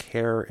lot of the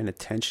care and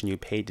attention you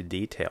paid to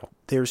detail,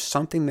 there's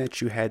something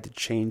that you had to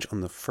change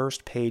on the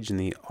first page in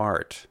the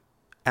art.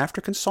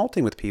 After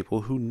consulting with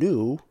people who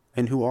knew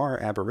and who are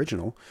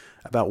Aboriginal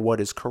about what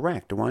is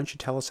correct. Why don't you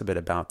tell us a bit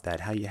about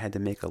that, how you had to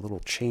make a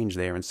little change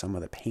there in some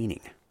of the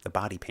painting, the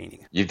body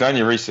painting? You've done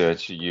your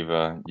research.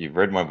 You've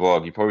read my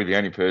blog. You're probably the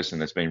only person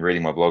that's been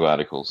reading my blog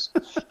articles.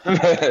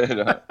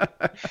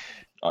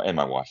 And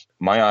my wife.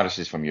 My artist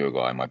is from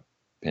Uruguay, my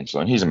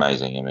penciler, and he's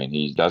amazing. I mean,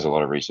 he does a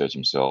lot of research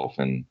himself,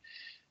 and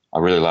I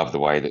really love the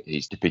way that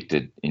he's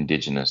depicted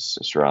Indigenous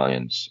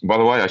Australians. By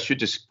the way, I should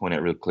just point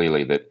out real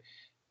clearly that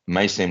it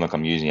may seem like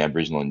I'm using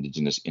Aboriginal and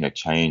Indigenous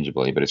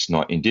interchangeably, but it's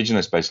not.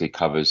 Indigenous basically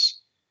covers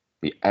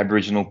the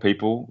Aboriginal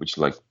people, which is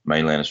like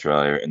mainland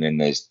Australia, and then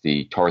there's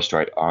the Torres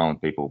Strait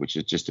Island people, which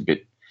is just a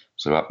bit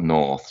sort of up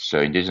north. So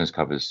Indigenous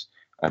covers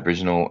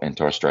Aboriginal and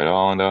Torres Strait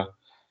Islander.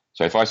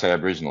 So if I say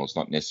Aboriginal, it's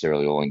not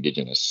necessarily all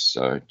Indigenous.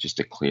 So just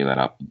to clear that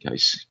up in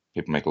case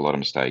people make a lot of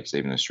mistakes,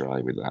 even in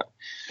Australia, with that.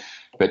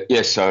 But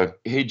yeah, so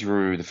he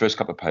drew the first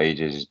couple of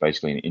pages is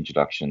basically an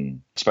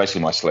introduction. It's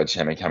basically my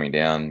sledgehammer coming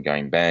down,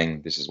 going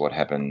bang, this is what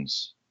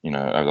happens,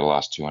 over the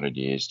last 200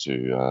 years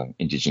to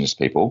Indigenous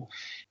people.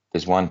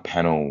 There's one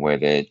panel where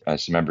there are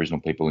some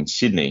Aboriginal people in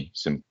Sydney,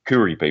 some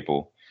Koori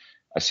people,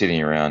 are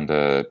sitting around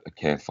a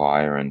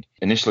campfire, and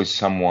initially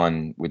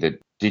someone with a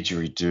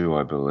didgeridoo,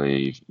 I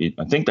believe.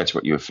 I think that's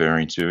what you're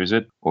referring to, is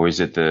it? Or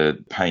is it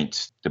the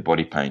paint, the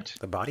body paint?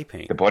 The body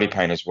paint. The body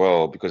paint as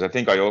well, because I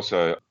think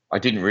I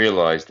didn't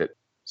realise that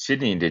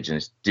Sydney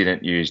Indigenous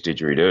didn't use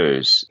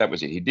didgeridoos. That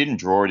was it. He didn't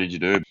draw a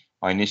didgeridoo.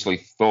 I initially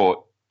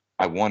thought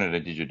I wanted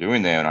a didgeridoo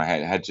in there, and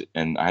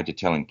I had to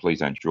tell him, please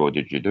don't draw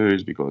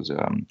didgeridoos because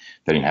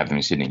they didn't have them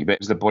in Sydney. But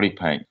it was the body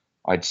paint.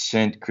 I'd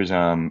sent Chris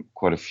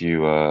quite a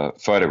few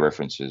photo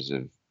references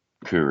of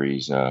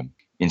Kooris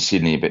in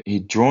Sydney, but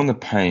he'd drawn the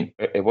paint.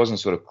 It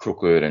wasn't sort of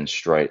crooked and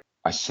straight.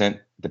 I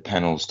sent the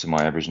panels to my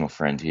Aboriginal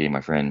friend here,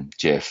 my friend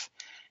Jeff,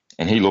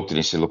 and he looked at it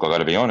and said, look, I got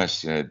to be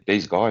honest,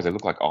 these guys, they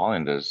look like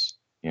islanders.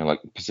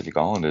 Like Pacific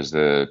Islanders,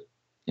 the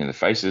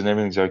faces and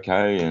everything's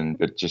okay,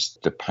 but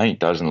just the paint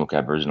doesn't look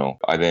Aboriginal.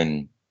 I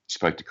then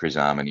spoke to Chris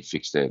and he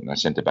fixed it, and I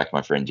sent it back to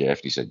my friend Jeff.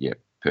 He said, yeah,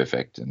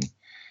 perfect. And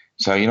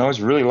so, I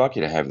was really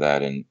lucky to have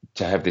that and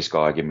to have this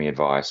guy give me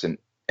advice and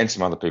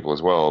some other people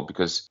as well,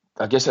 because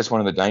I guess that's one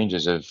of the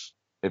dangers of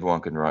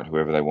everyone can write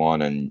whoever they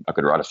want, and I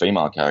could write a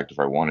female character if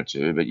I wanted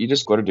to, but you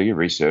just got to do your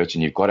research,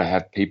 and you've got to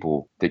have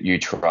people that you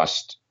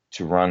trust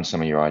to run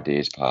some of your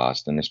ideas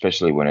past, and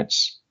especially when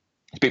it's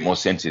a bit more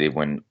sensitive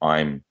when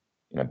I'm,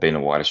 being a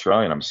white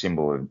Australian, I'm a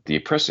symbol of the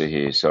oppressor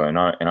here. So, and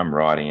I'm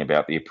writing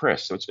about the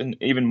oppressed. So it's an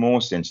even more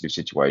sensitive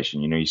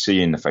situation. You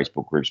see in the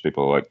Facebook groups,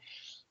 people are like,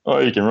 oh,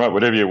 you can write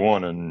whatever you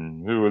want,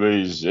 and who are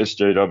these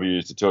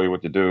SJWs to tell you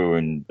what to do?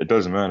 And it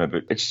doesn't matter.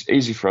 But it's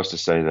easy for us to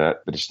say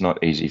that, but it's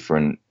not easy for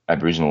some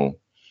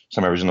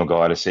Aboriginal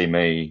guy to see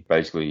me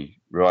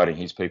basically writing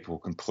his people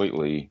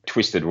completely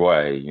twisted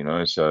way,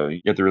 So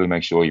you have to really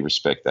make sure you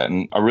respect that.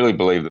 And I really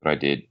believe that I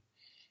did.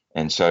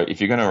 And so if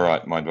you're going to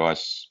write my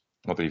advice,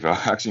 not that you're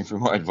asking for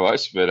my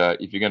advice,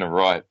 but if you're going to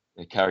write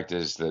the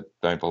characters that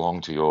don't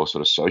belong to your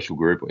sort of social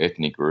group or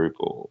ethnic group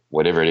or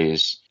whatever it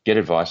is, get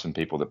advice from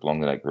people that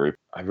belong to that group.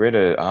 I read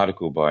an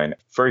article by a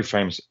very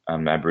famous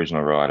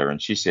Aboriginal writer,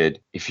 and she said,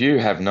 if you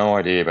have no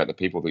idea about the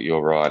people that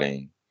you're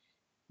writing,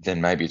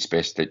 then maybe it's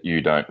best that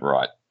you don't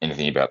write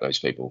anything about those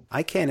people.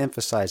 I can't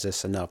emphasize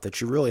this enough,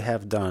 that you really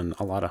have done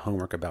a lot of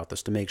homework about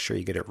this to make sure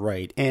you get it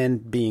right,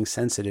 and being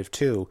sensitive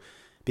too,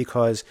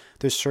 because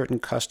there's certain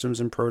customs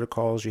and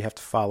protocols you have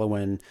to follow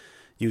in,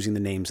 using the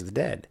names of the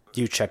dead.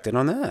 You checked in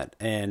on that.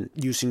 And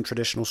using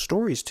traditional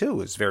stories,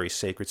 too, is very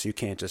sacred, so you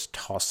can't just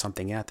toss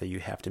something out there. You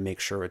have to make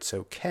sure it's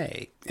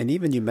okay. And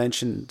even you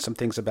mentioned some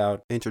things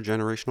about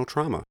intergenerational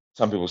trauma.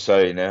 Some people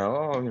say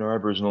now,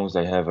 Aboriginals,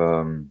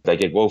 they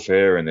get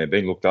welfare and they're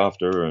being looked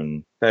after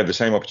and they have the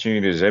same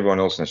opportunities as everyone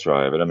else in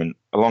Australia. But I mean,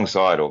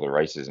 alongside all the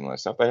racism and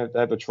that stuff, they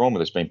have a trauma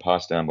that's been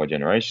passed down by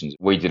generations.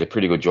 We did a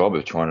pretty good job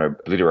of trying to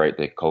obliterate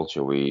their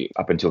culture.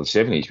 Up until the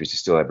 70s, we used to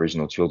steal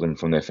Aboriginal children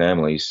from their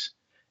families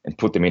and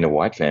put them into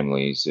white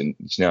families. And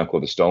it's now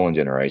called the stolen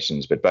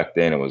generations. But back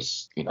then it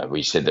was,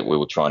 we said that we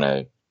were trying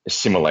to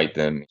assimilate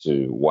them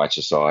to white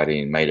society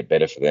and made it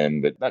better for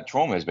them. But that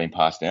trauma has been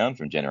passed down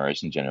from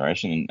generation to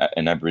generation.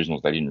 And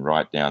Aboriginals, they didn't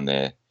write down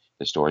their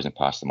stories and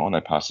pass them on.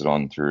 They passed it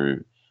on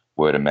through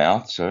word of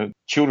mouth. So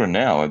children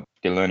now,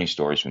 they're learning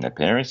stories from their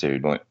parents. They're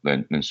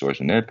learning stories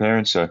from their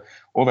parents. So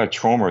all that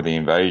trauma of the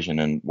invasion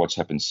and what's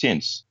happened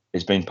since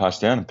has been passed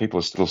down, and people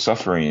are still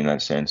suffering in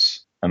that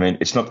sense. I mean,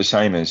 it's not the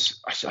same as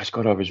I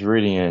was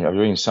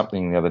reading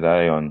something the other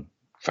day on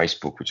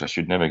Facebook, which I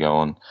should never go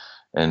on.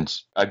 And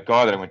a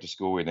guy that I went to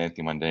school with,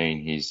 Anthony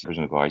Mundine, he's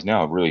original guy. He's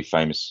now a really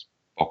famous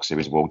boxer.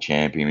 He's a world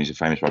champion. He's a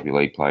famous rugby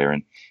league player,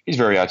 and he's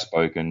very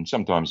outspoken.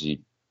 Sometimes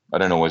I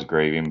don't always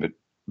agree with him, but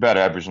about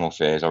Aboriginal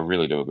affairs, I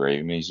really do agree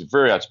with him. He's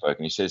very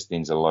outspoken. He says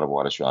things that a lot of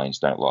white Australians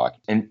don't like.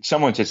 And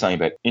someone said something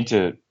about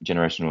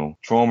intergenerational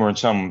trauma, and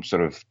some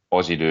sort of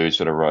Aussie dude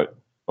sort of wrote,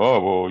 "Oh,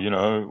 well,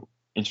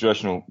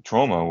 intergenerational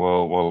trauma.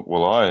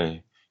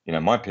 Well,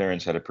 my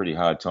parents had a pretty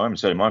hard time, and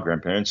so did my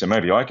grandparents, so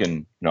maybe I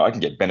can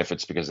get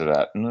benefits because of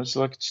that." And it's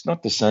like, it's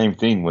not the same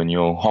thing when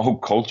your whole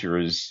culture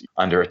is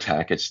under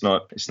attack. It's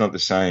not the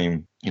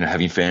same,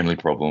 having family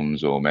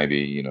problems, or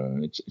maybe,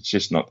 it's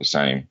just not the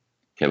same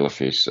kettle of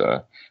fish.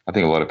 So I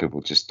think a lot of people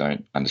just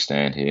don't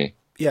understand here.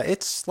 Yeah,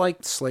 it's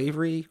like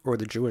slavery or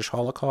the Jewish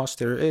Holocaust.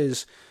 There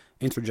is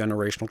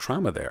intergenerational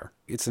trauma there.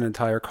 It's an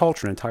entire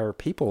culture, an entire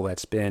people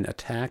that's been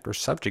attacked or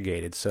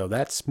subjugated. So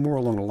that's more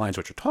along the lines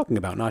of what you're talking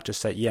about, not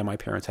just that, yeah, my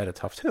parents had it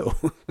tough too.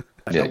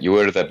 Yeah, you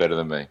worded that better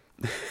than me.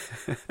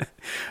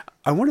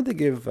 I wanted to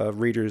give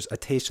readers a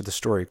taste of the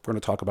story. We're going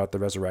to talk about The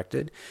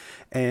Resurrected,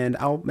 and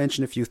I'll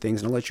mention a few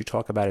things, and I'll let you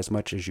talk about as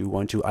much as you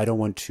want to. I don't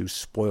want to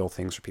spoil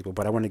things for people,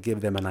 but I want to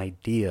give them an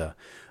idea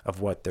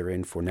of what they're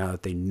in for now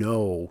that they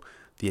know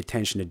the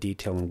attention to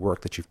detail and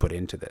work that you've put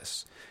into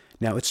this.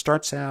 Now, it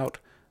starts out,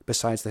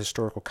 besides the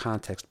historical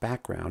context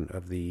background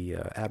of the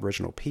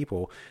Aboriginal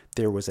people,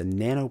 there was a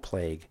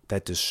nanoplague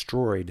that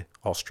destroyed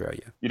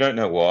Australia. You don't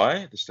know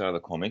why at the start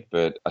of the comic,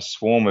 but a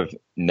swarm of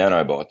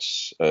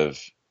nanobots, of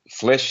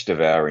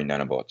flesh-devouring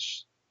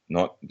nanobots.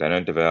 They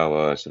don't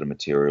devour sort of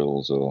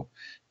materials,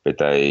 but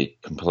they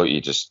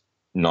completely just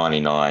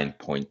 99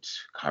 point,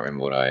 can't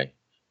remember what I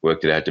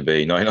worked it out to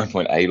be,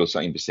 99.8 or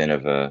something %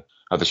 of the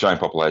Australian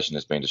population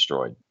has been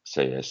destroyed.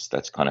 So yes,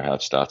 that's kind of how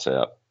it starts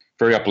out.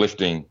 Very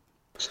uplifting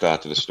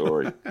start to the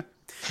story.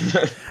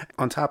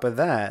 On top of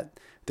that,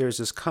 there's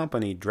this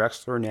company,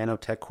 Drexler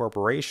Nanotech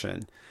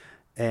Corporation,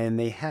 and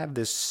they have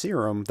this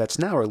serum that's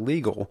now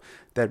illegal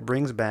that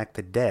brings back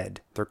the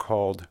dead. They're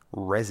called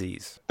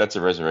Resis. That's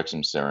a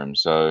resurrection serum.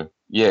 So,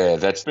 yeah,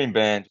 that's been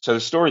banned. So the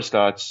story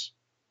starts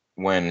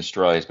when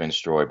Australia's been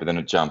destroyed, but then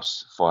it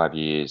jumps 5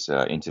 years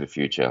into the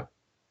future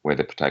where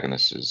the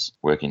protagonist is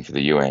working for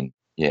the UN.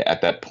 Yeah,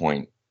 at that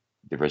point,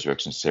 the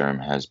resurrection serum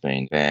has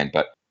been banned,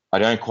 but I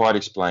don't quite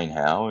explain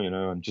how,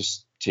 I'm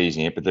just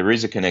teasing it, but there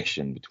is a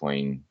connection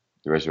between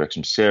the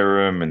resurrection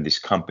serum and this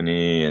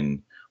company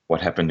and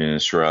what happened in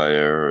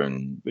Australia,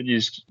 but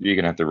you're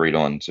going to have to read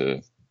on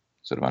to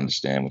sort of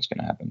understand what's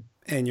going to happen.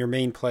 And your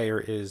main player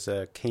is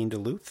Cain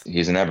Duluth?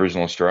 He's an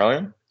Aboriginal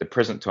Australian. At the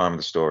present time of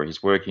the story,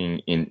 he's working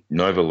in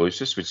Nova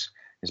Lucis, which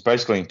is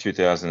basically in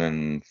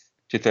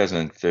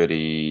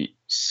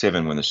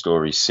 2037 when the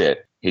story's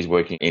set. He's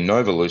working in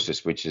Nova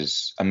Lucis, which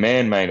is a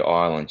man-made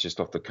island just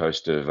off the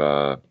coast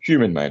of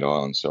human-made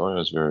island. Sorry, I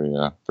was very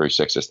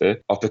sexist there.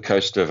 Off the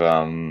coast of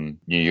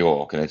New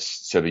York, and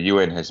so the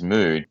UN has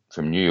moved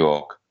from New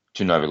York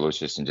to Nova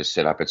Lucis and just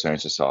set up its own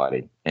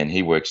society. And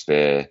he works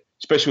there,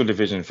 Special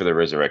Division for the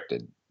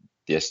Resurrected,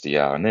 the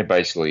SDR, and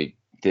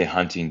they're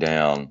hunting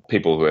down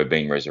people who are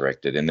being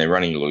resurrected, and they're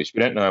running loose.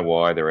 We don't know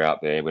why they're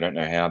out there. We don't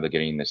know how they're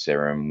getting the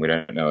serum. We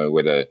don't know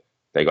whether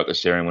they got the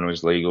serum when it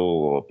was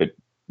legal, but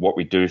what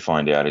we do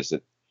find out is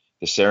that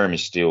the serum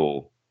is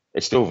still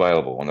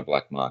available on the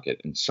black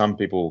market, and some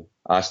people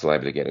are still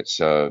able to get it.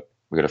 So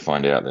we've got to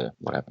find out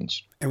what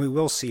happens. And we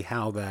will see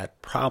how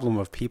that problem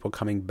of people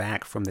coming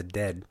back from the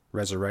dead,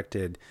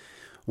 resurrected,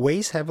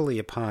 weighs heavily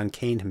upon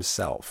Cain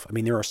himself. I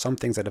mean, there are some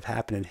things that have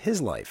happened in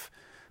his life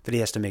that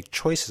he has to make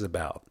choices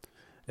about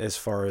as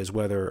far as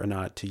whether or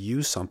not to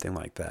use something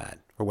like that,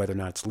 or whether or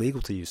not it's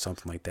legal to use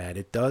something like that.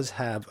 It does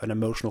have an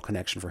emotional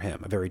connection for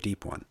him, a very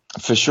deep one.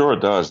 For sure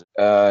it does.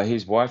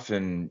 His wife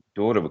and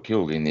daughter were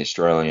killed in the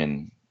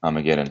Australian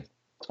Armageddon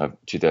of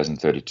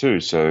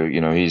 2032. So,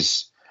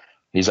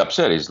 he's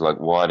upset. He's like,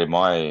 why did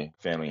my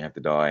family have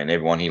to die? And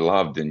everyone he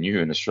loved and knew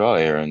in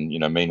Australia. And,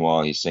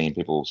 meanwhile, he's seeing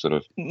people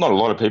not a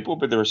lot of people,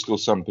 but there are still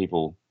some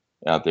people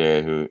out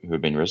there who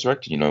have been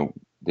resurrected.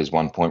 there's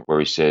one point where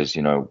he says,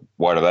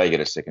 why do they get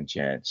a second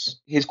chance?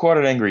 He's quite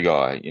an angry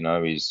guy.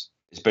 It's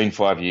been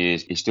 5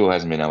 years. He still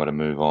hasn't been able to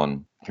move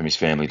on from his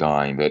family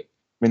dying. But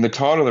I mean, the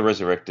title, The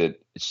Resurrected,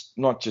 it's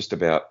not just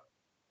about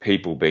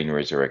people being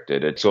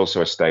resurrected. It's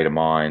also a state of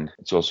mind.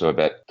 It's also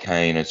about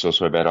Cain. It's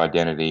also about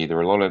identity. There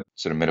are a lot of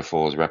sort of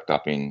metaphors wrapped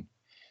up in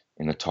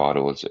the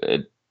title.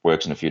 It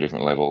works on a few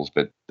different levels,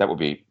 but that will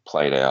be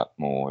played out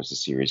more as the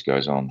series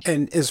goes on.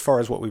 And as far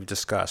as what we've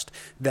discussed,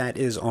 that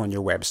is on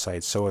your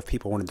website. So if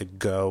people wanted to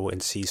go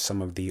and see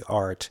some of the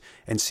art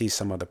and see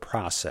some of the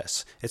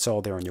process, it's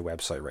all there on your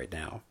website right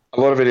now. A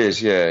lot of it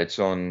is, yeah. It's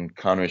on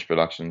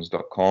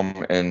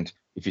carnoushproductions.com. And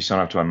if you sign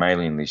up to our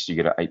mailing list, you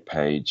get an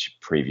 8-page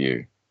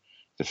preview,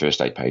 the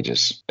first 8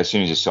 pages. As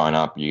soon as you sign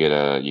up, you get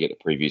the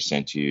preview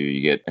sent to you.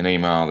 You get an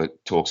email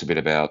that talks a bit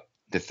about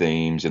the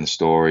themes and the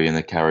story and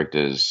the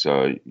characters.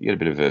 So you get a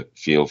bit of a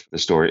feel for the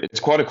story. It's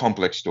quite a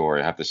complex story,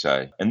 I have to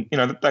say. And,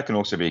 that can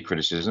also be a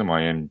criticism.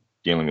 I am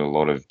dealing with a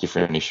lot of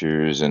different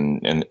issues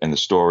and the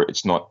story.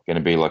 It's not going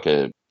to be like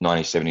a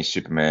 1970s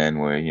Superman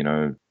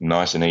where,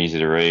 nice and easy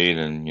to read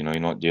and, you're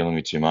not dealing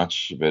with too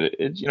much. But,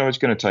 it's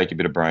going to take a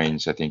bit of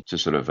brains, I think, to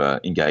sort of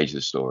engage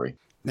the story.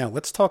 Now,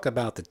 let's talk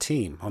about the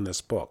team on this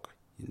book.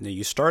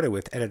 You started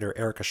with editor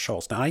Erica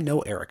Schultz. Now, I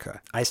know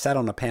Erica. I sat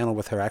on a panel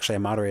with her. Actually, I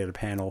moderated a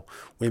panel,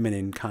 Women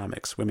in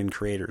Comics, Women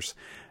Creators.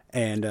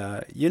 And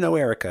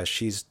Erica,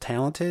 she's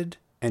talented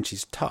and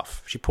she's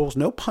tough. She pulls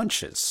no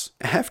punches.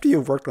 After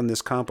you've worked on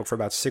this comic book for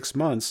about 6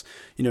 months,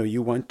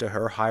 you went to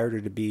her, hired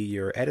her to be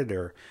your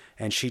editor,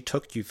 and she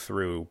took you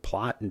through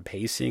plot and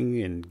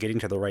pacing and getting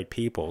to the right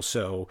people.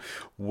 So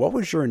what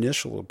was your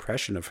initial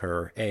impression of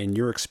her and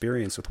your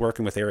experience with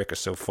working with Erica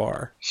so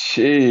far?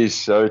 She's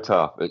so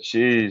tough, but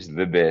she's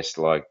the best.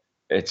 Like,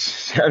 it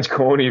sounds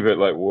corny, but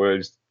like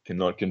words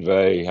cannot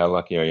convey how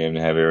lucky I am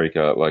to have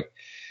Erica. Like,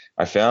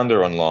 I found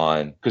her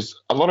online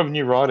because a lot of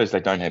new writers,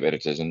 they don't have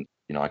editors, and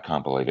I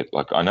can't believe it.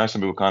 Like, I know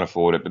some people can't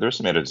afford it, but there are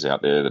some editors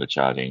out there that are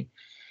charging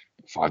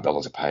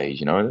 $5 a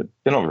page. They're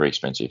not very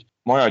expensive.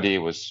 My idea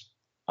was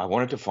I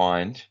wanted to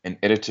find an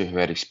editor who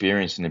had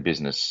experience in the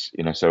business,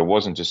 so it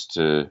wasn't just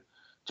to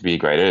be a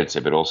great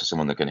editor, but also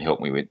someone that can help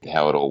me with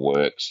how it all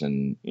works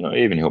and,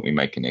 even help me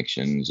make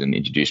connections and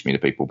introduce me to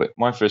people. But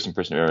my first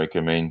impression of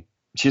Erica,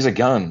 she's a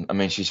gun.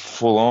 She's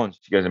full on.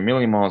 She goes a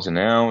million miles an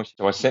hour.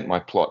 So I sent my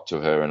plot to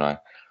her and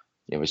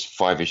it was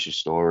 5-issue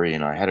story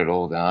and I had it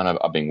all done.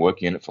 I've been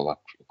working on it for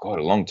quite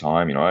a long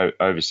time,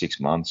 over 6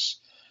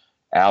 months,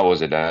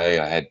 hours a day.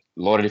 I had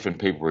a lot of different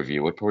people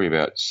review it, probably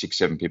about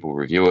 6-7 people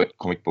review it,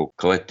 comic book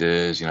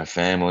collectors,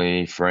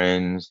 family,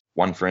 friends.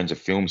 One friend's a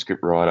film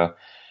script writer.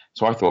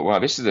 So I thought, wow,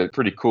 this is a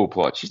pretty cool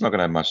plot. She's not going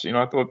to have much.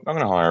 I thought, I'm going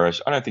to hire her.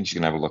 I don't think she's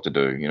going to have a lot to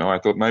do. I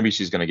thought maybe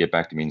she's going to get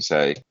back to me and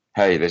say,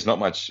 hey, there's not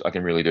much I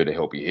can really do to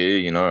help you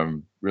here.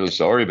 I'm really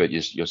sorry, but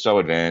you're so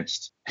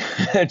advanced.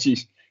 And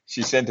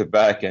she sent it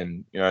back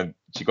and,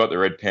 she got the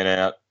red pen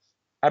out,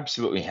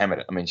 absolutely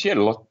hammered it. She had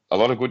a lot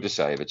of good to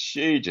say, but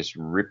she just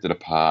ripped it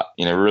apart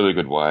in a really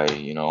good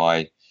way.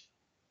 I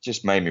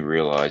just made me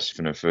realize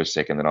from the first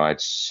second that I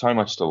had so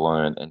much to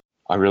learn, and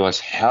I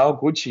realized how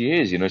good she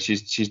is.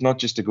 She's not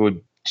just a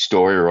good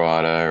story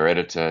writer or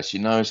editor. She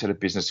knows how the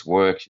business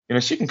works.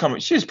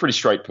 She's a pretty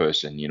straight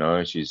person,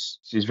 she's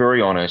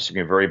very honest, she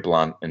can be very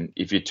blunt. And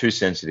if you're too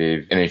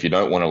sensitive and if you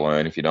don't want to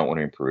learn, if you don't want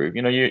to improve,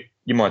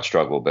 you might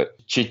struggle. But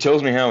she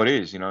tells me how it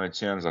is. It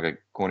sounds like a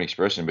corny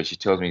expression, but she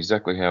tells me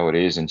exactly how it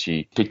is. And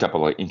she picked up a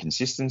lot of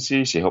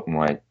inconsistencies. She helped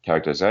my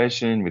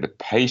characterization with the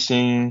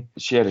pacing.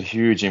 She had a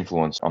huge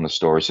influence on the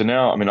story. So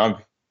now, I've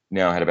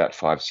now had about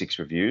 5-6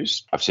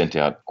 reviews. I've sent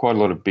out quite a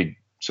lot of big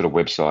sort of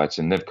websites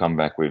and they've come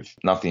back with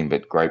nothing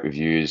but great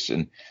reviews.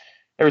 And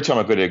every time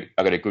I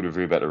got a good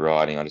review about the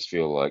writing, I just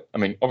feel like,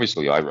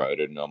 obviously I wrote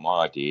it and all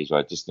my ideas, but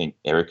I just think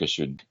Erica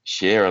should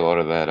share a lot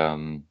of that,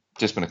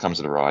 just when it comes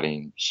to the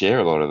writing, share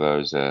a lot of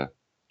those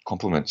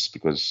compliments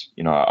because,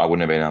 I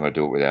wouldn't have been able to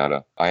do it without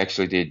her. I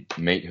actually did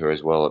meet her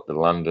as well at the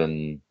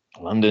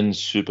London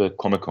Super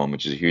Comic Con,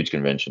 which is a huge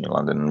convention in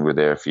London. We were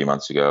there a few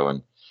months ago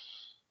and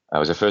it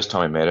was the first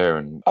time I met her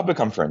and I've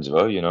become friends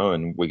with her,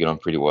 and we get on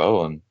pretty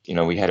well. And,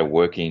 we had a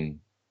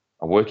working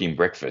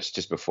breakfast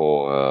just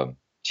before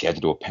she had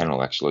to do a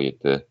panel actually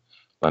at the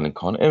London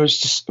Con. It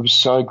was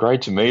so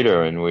great to meet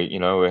her and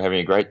we're having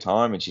a great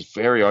time and she's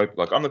very open.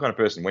 Like, I'm the kind of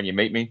person, when you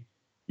meet me,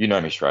 you know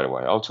me straight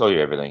away. I'll tell you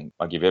everything.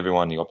 I give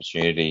everyone the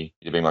opportunity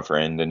to be my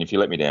friend. And if you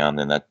let me down,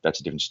 then that's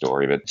a different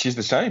story. But she's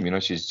the same,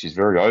 she's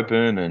very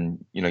open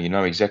and, you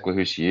know exactly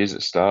who she is at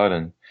the start.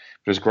 And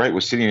it was great.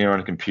 We're sitting there on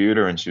a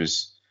computer and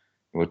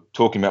we were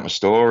talking about my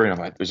story, and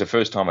it was the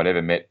first time I'd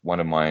ever met one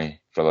of my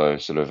fellow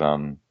sort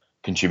of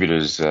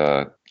contributors,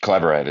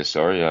 collaborators,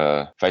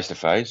 face to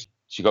face.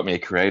 She got me a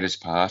creator's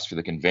pass for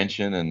the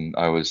convention, and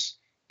I was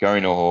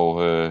going to all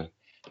her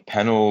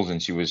panels,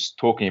 and she was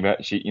talking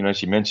about she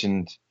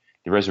mentioned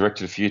The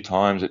Resurrected a few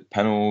times at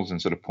panels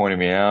and sort of pointed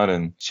me out,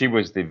 and she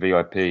was the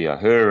VIP.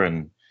 Her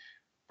and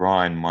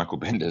Brian, Michael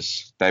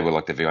Bendis, they were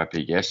like the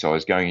VIP guests. So I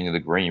was going into the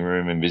green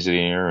room and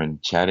visiting her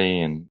and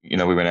chatting,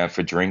 and we went out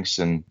for drinks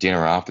and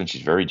dinner after, and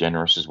she's very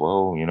generous as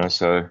well.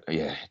 So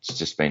yeah, it's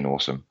just been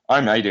awesome.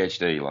 I'm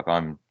ADHD, like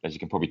I'm, as you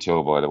can probably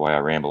tell by the way I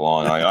ramble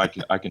on. I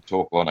can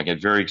talk a lot. And I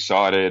get very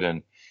excited,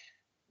 and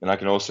I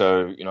can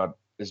also,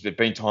 there's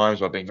been times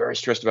where I've been very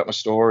stressed about my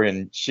story,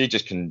 and she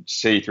just can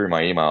see through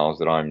my emails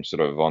that I'm sort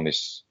of on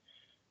this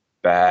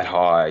bad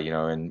high,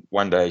 and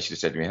one day she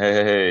just said to me,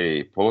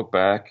 hey, pull it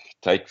back,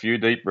 take a few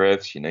deep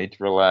breaths, you need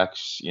to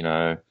relax, and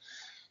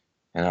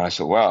I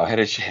said, wow, how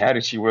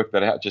did she work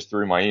that out just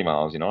through my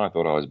emails? I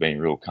thought I was being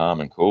real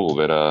calm and cool,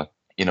 but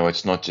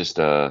it's not just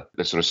the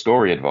sort of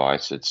story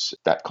advice, it's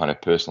that kind of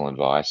personal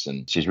advice,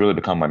 and she's really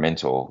become my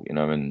mentor,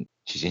 and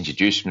she's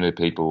introduced me to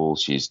people,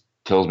 she's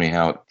tells me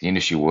how the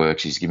industry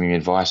works, she's giving me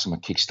advice on my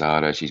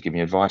Kickstarter, she's giving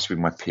me advice with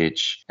my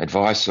pitch,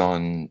 advice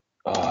on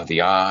the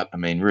art. I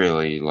mean,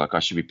 really, like I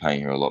should be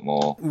paying her a lot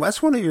more. Well,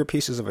 that's one of your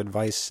pieces of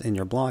advice in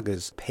your blog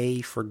is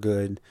pay for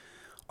good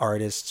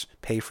artists,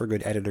 pay for a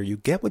good editor. You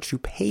get what you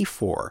pay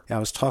for. I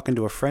was talking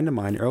to a friend of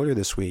mine earlier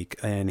this week,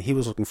 and he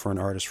was looking for an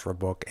artist for a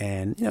book.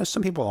 And,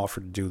 some people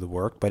offered to do the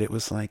work, but it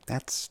was like,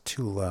 that's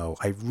too low.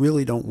 I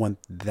really don't want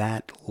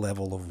that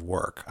level of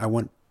work. I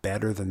want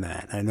better than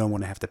that. I don't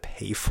want to have to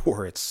pay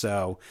for it.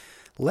 So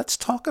let's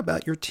talk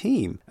about your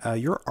team.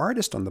 Your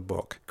artist on the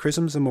book,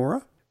 Chrism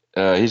Zamora.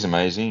 He's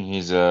amazing.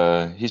 He's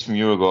from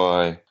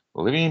Uruguay,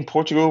 living in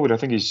Portugal, but I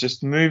think he's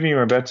just moving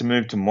or about to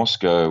move to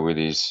Moscow with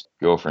his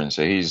girlfriend.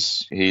 So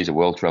he's a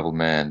well-traveled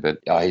man, but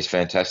he's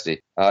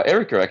fantastic.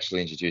 Erica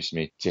actually introduced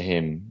me to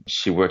him.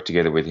 She worked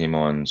together with him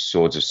on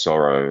Swords of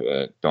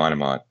Sorrow,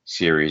 Dynamite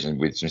series, and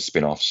with some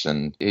spin-offs.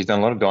 And he's done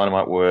a lot of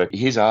Dynamite work.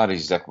 His art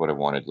is exactly what I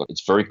wanted. Like,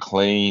 it's very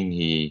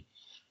clean.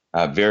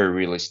 Very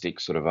realistic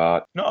sort of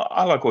art. No,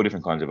 I like all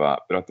different kinds of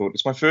art, but I thought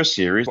it's my first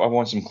series. I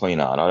want some clean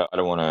art. I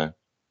don't want to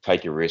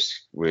take a risk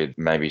with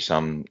maybe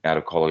some out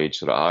of college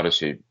sort of artist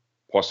who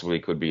possibly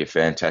could be a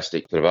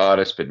fantastic sort of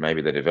artist, but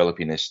maybe they're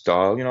developing their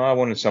style. I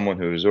wanted someone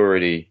who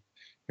already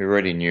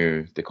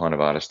knew the kind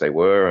of artist they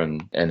were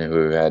and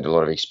who had a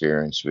lot of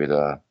experience with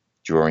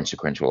drawing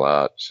sequential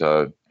art.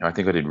 So I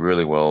think I did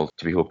really well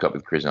to be hooked up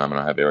with Chrism, and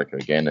I have Erica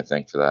again to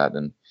thank for that.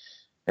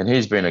 And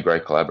he's been a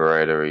great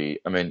collaborator.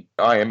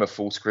 I am a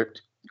full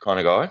script kind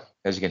of guy,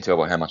 as you can tell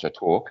by how much I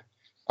talk.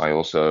 I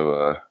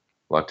also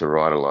like to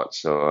write a lot,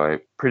 so I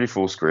pretty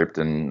full script,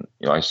 and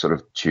I sort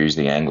of choose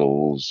the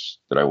angles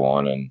that I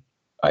want, and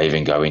I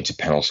even go into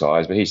panel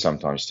size. But he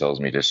sometimes tells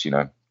me just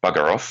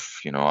bugger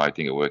off. I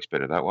think it works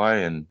better that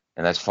way, and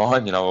that's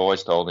fine. I've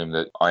always told him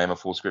that I am a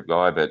full script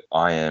guy, but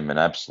I am an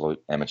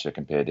absolute amateur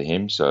compared to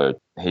him. So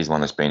he's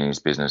one that's been in his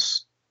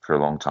business for a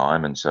long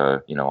time, and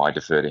so I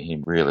defer to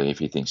him really if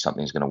he thinks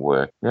something's going to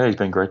work. Yeah, he's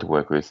been great to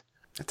work with.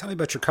 Tell me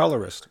about your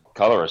colorist.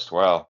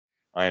 Wow.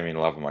 I am in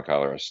love with my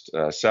colorist,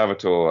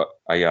 Salvatore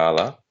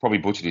Ayala. Probably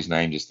butchered his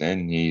name just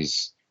then.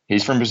 He's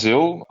from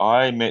Brazil.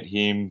 I met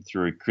him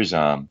through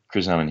Chrism.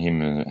 Chrism and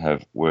him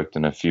have worked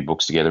on a few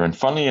books together. And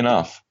funnily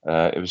enough,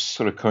 it was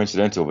sort of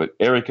coincidental, but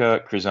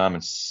Erica, Chrism,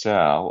 and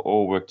Sal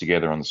all worked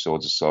together on the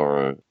Swords of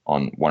Sorrow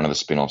on one of the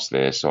spin-offs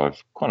there. So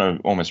I've kind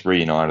of almost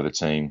reunited the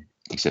team,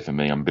 except for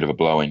me. I'm a bit of a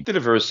blow-in. Did a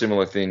very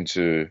similar thing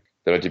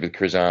that I did with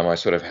Chrism. I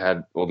sort of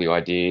had all the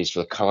ideas for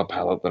the color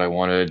palette that I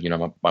wanted.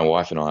 My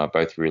wife and I are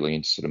both really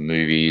into sort of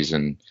movies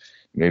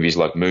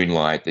like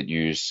Moonlight that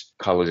use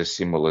colors as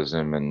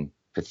symbolism and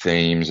for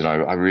themes. And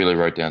I really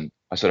wrote down,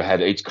 I sort of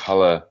had each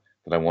color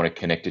that I wanted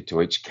connected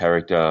to each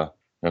character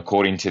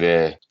according to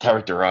their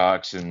character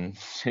arcs. And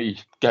you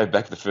go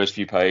back to the first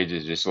few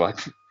pages, just like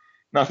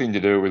nothing to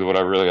do with what I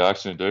really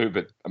asked him to do,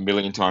 but a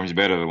million times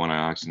better than what I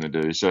asked him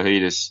to do. So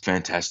he is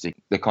fantastic.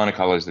 The kind of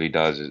colors that he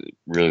does is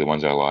really the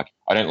ones I like.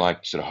 I don't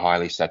like sort of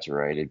highly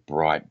saturated,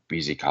 bright,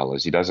 busy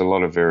colors. He does a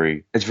lot of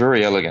it's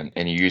very elegant,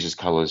 and he uses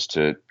colors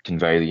to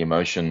convey the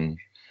emotion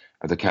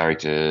of the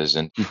characters.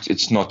 And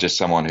it's not just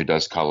someone who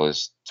does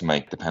colors to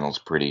make the panels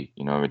pretty.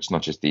 It's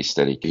not just the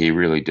aesthetic. He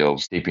really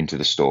delves deep into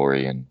the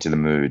story and to the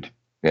mood.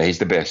 Yeah, he's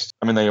the best.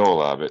 I mean, they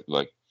all are,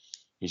 but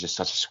he's just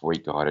such a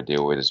sweet guy to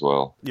deal with as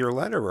well. Your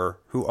letterer,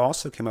 who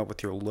also came up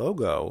with your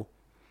logo,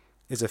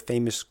 is a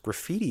famous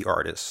graffiti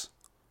artist,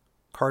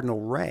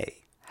 Cardinal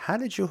Ray. How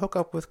did you hook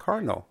up with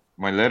Cardinal?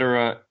 My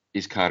letterer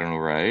is Cardinal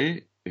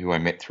Ray, who I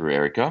met through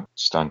Erica.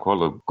 She's done quite a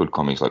lot of good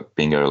comics like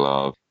Bingo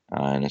Love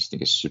and I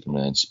think a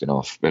Superman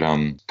spin-off. But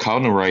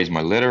Cardinal Ray is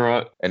my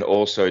letterer and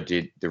also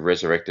did the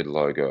Resurrected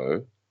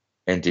logo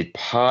and did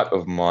part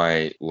of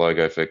my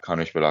logo for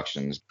Carnouche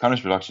Productions.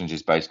 Carnouche Productions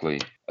is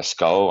basically a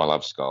skull. I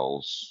love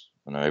skulls.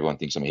 I know everyone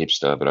thinks I'm a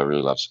hipster, but I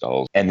really love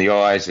skulls. And the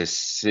eyes are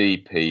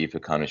CP for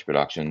Carnouche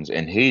Productions.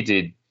 And he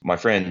did, my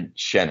friend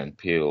Shannon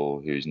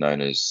Peel, who's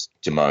known as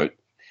Demote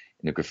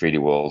in the graffiti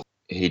world,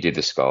 he did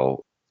the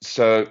skull.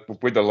 So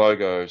with the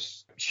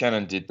logos,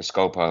 Shannon did the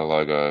skull part of the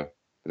logo,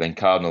 but then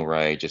Cardinal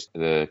Ray, just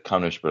the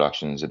Carnouche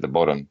Productions at the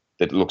bottom.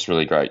 That looks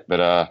really great.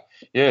 But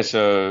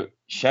so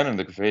Shannon,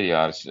 the graffiti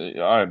artist,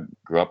 I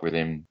grew up with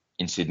him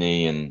in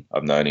Sydney and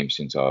I've known him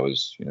since I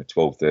was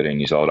 12, 13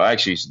 years old. I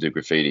actually used to do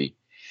graffiti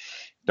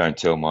don't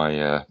tell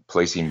my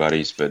policing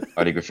buddies, but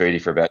I did graffiti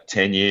for about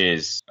 10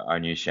 years. I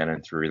knew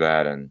Shannon through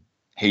that, and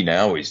he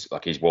now is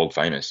like, he's world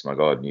famous. My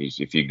God,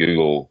 if you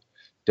Google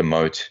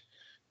Demote,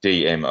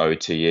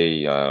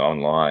 Dmote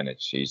online,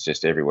 he's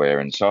just everywhere.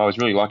 And so I was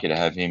really lucky to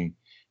have him,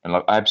 and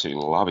like, I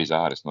absolutely love his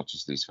artist, not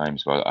just these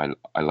famous, but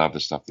I love the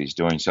stuff that he's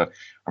doing. So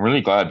I'm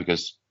really glad,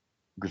 because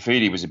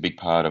graffiti was a big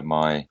part of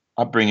my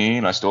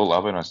upbringing. I still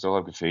love it. I still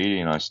love graffiti,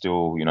 and I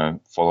still,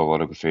 follow a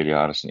lot of graffiti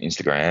artists on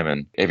Instagram.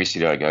 And every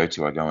city I go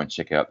and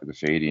check out the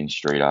graffiti and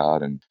street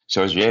art. And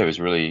so, it was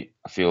really,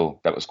 I feel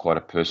that was quite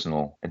a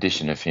personal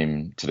addition of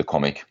him to the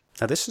comic.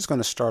 Now, this is going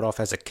to start off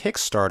as a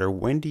Kickstarter.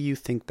 When do you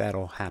think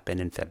that'll happen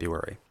in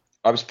February?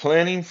 I was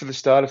planning for the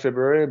start of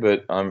February,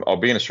 but I'll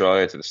be in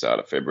Australia to the start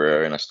of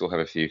February, and I still have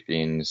a few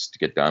things to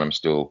get done. I'm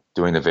still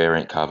doing the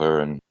variant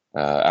cover, and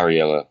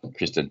Ariella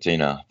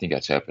Cristantina, I think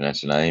that's how I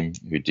pronounce her name,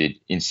 who did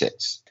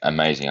Insects,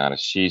 amazing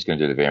artist. She's going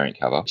to do the variant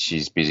cover.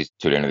 She's busy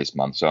till the end of this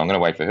month, so I'm going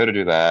to wait for her to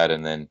do that,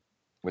 and then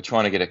we're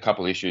trying to get a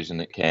couple issues in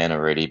the can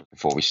already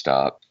before we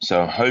start.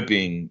 So I'm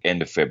hoping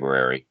end of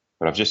February,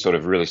 but I've just sort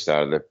of really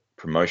started the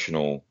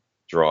promotional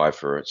drive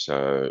for it,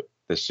 so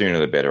the sooner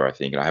the better, I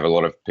think. And I have a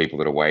lot of people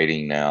that are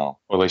waiting now,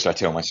 or at least I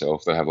tell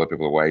myself that I have a lot of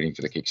people waiting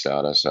for the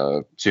Kickstarter,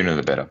 so sooner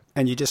the better.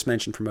 And you just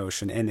mentioned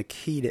promotion, and the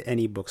key to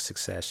any book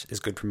success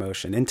is good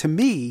promotion. And to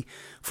me,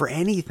 for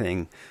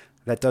anything,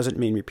 that doesn't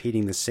mean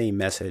repeating the same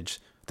message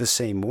the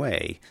same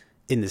way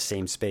in the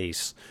same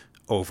space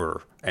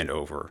over and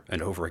over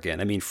and over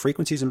again. I mean,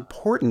 frequency is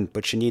important,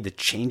 but you need to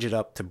change it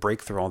up to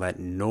break through all that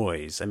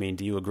noise. I mean,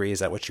 do you agree? Is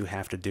that what you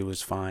have to do,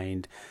 is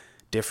find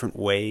different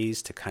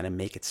ways to kind of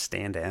make it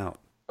stand out?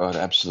 Oh,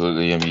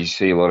 absolutely. I mean, you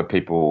see a lot of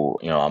people,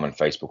 I'm on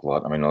Facebook a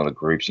lot. I'm in a lot of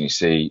groups, and you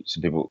see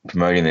some people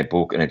promoting their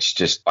book, and it's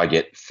just, I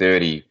get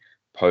 30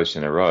 posts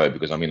in a row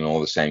because I'm in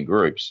all the same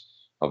groups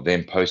of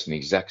them posting the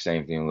exact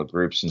same thing in the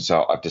groups. And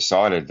so I've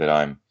decided that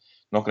I'm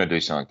not going to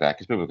do something like that,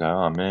 because people go,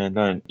 oh man,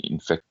 don't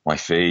infect my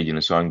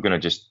feed. So I'm going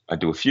to I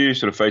do a few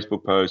sort of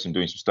Facebook posts. I'm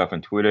doing some stuff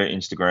on Twitter,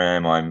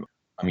 Instagram.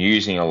 I'm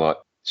using a lot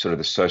sort of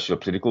the social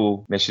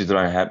political messages that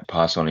I have,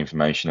 pass on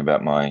information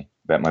about my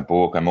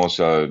book.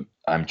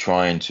 I'm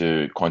trying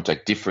to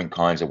contact different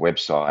kinds of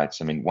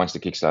websites. I mean, once the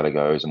Kickstarter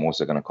goes, I'm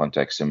also going to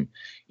contact some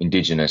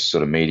Indigenous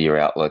sort of media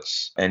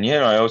outlets. And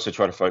I also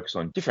try to focus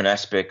on different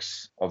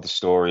aspects of the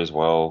story as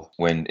well.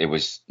 When it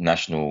was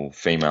National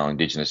Female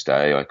Indigenous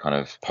Day, I kind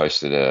of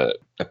posted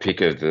a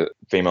pic of the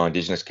female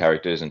Indigenous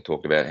characters and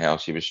talked about how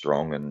she was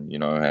strong, and,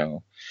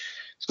 how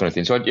this kind of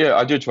thing. So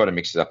I do try to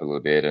mix it up a little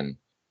bit, and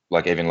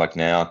even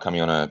now,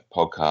 coming on a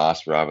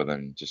podcast rather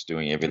than just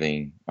doing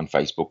everything on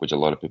Facebook, which a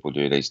lot of people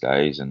do these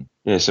days. And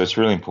so it's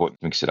really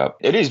important to mix it up.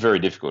 It is very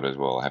difficult as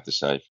well, I have to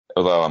say.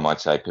 Although I might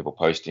say people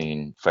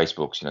posting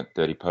Facebook's,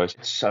 30 posts,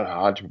 it's so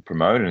hard to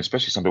promote, and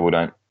especially some people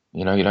don't,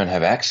 you don't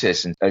have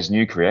access. And as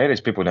new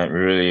creators, people don't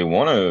really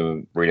want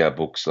to read our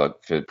books for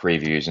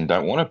previews, and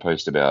don't want to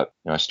post about,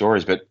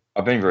 stories. But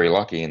I've been very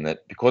lucky in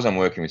that, because I'm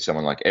working with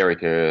someone like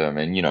Erica. I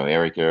mean,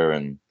 Erica,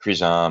 and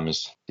Chris Arm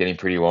is getting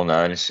pretty well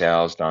known.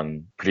 Sal's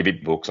done pretty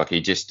big books. Like, he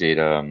just did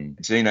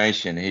Z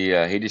Nation.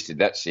 He just did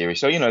that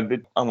series. So,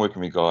 I'm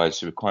working with guys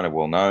who are kind of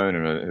well known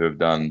and who have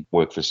done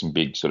work for some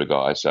big sort of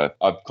guys. So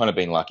I've kind of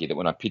been lucky that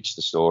when I pitched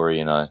the story,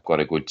 and I got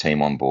a good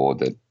team on board,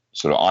 that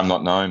sort of I'm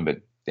not known,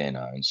 but they're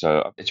known.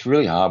 So it's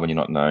really hard when you're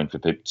not known for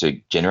people to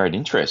generate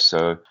interest.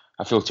 So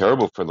I feel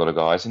terrible for a lot of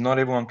guys, and not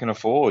everyone can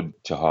afford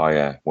to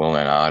hire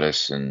well-known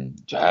artists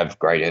and to have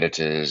great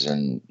editors.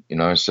 And,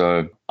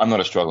 so I'm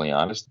not a struggling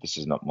artist. This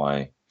is not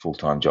my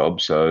full-time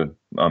job, so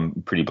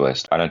I'm pretty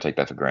blessed. I don't take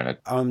that for granted.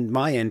 On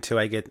my end, too,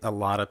 I get a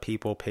lot of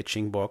people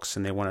pitching books,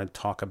 and they want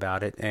to talk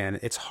about it. And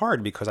it's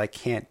hard because I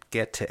can't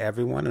get to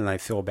everyone, and I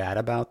feel bad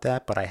about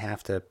that, but I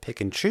have to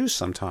pick and choose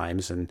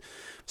sometimes, and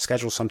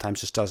schedule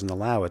sometimes just doesn't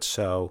allow it.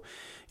 So,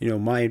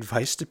 my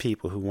advice to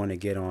people who want to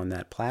get on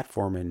that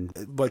platform, and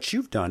what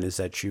you've done is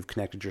that you've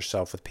connected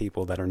yourself with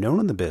people that are known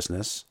in the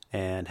business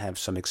and have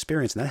some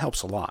experience, and that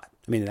helps a lot.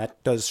 I mean,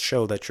 that does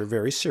show that you're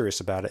very serious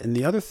about it. And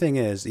the other thing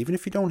is, even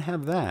if you don't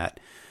have that,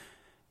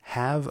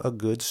 have a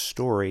good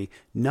story,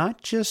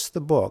 not just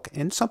the book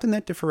and something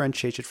that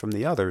differentiates it from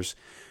the others,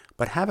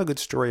 but have a good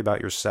story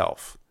about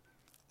yourself.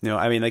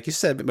 I mean, like you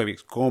said, maybe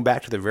going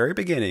back to the very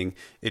beginning,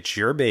 it's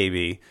your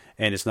baby,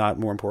 and it's not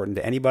more important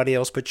to anybody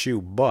else but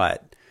you,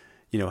 but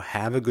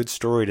have a good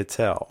story to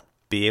tell.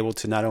 Be able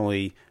to not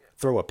only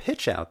throw a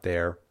pitch out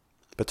there,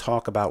 but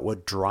talk about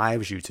what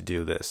drives you to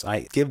do this.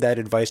 I give that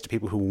advice to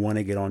people who want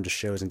to get onto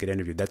shows and get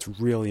interviewed. That's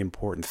really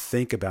important.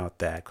 Think about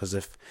that, because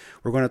if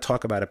we're going to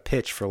talk about a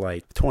pitch for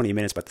 20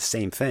 minutes about the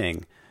same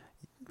thing,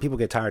 people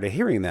get tired of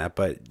hearing that.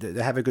 But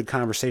to have a good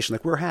conversation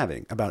like we're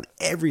having about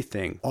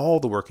everything, all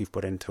the work you've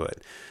put into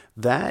it,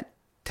 that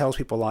tells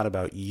people a lot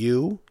about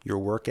you, your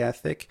work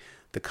ethic,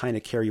 the kind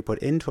of care you put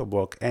into a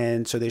book,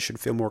 and so they should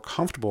feel more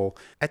comfortable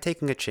at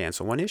taking a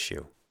chance on one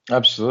issue.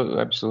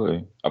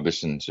 Absolutely. I've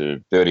listened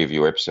to 30 of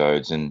your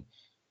episodes, and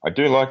I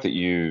do like that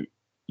you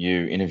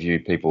you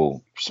interview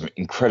people, some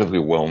incredibly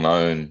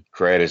well-known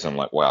creators. I'm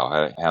like,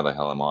 wow, how the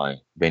hell am I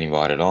being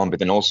invited on? But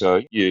then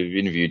also you've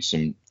interviewed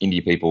some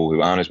indie people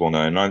who aren't as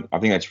well-known. I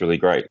think that's really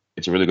great.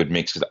 It's a really good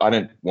mix because I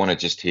don't want to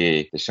just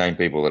hear the same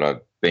people that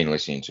I've been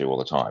listening to all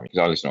the time, because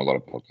I listen to a lot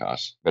of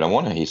podcasts, but I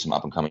want to hear some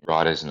up-and-coming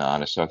writers and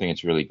artists. So I think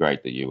it's really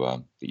great that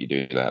you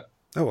do that.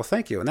 Oh, well,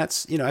 thank you. And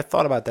that's, I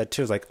thought about that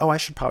too. It's like, oh, I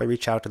should probably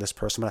reach out to this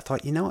person. But I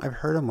thought, I've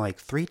heard them like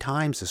 3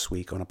 times this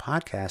week on a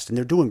podcast and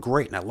they're doing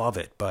great and I love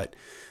it. But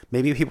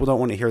maybe people don't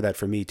want to hear that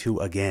from me too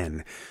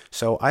again.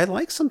 So I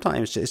like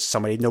sometimes it's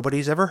somebody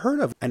nobody's ever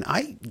heard of. And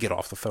I get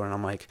off the phone and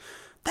I'm like,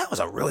 that was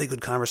a really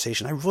good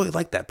conversation. I really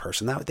like that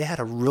person. They had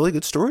a really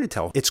good story to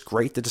tell. It's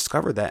great to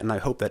discover that. And I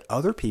hope that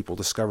other people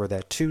discover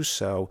that too.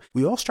 So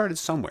we all started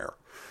somewhere.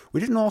 We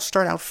didn't all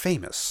start out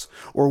famous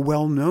or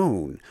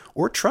well-known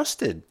or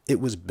trusted. It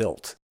was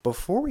built.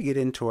 Before we get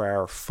into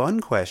our fun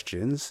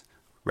questions,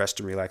 rest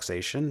and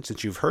relaxation,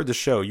 since you've heard the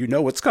show, you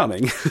know what's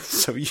coming.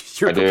 So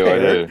you're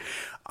prepared. I do.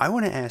 I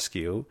want to ask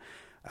you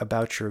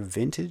about your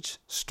vintage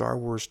Star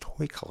Wars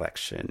toy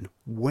collection.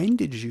 When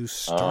did you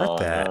start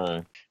that?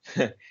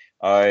 No.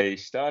 I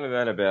started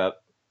that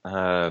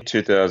about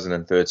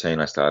 2013.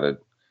 I started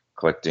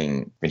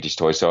collecting vintage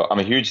toys. So I'm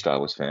a huge Star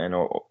Wars fan.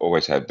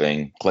 Always have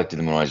been. Collected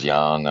them when I was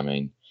young. I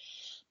mean,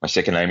 my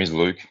second name is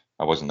Luke.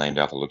 I wasn't named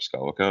after Luke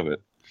Skywalker,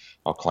 but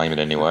I'll claim it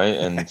anyway.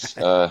 And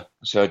so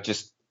I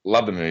just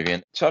love the movie.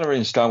 And started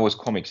reading Star Wars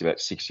comics about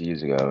 6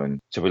 years ago. And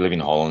so we live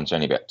in Holland. It's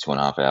only about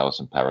 2.5 hours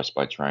from Paris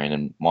by train.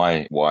 And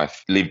my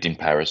wife lived in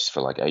Paris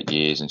for like 8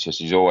 years. And so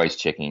she's always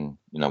checking,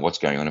 what's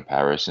going on in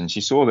Paris. And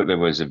she saw that there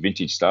was a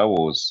vintage Star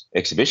Wars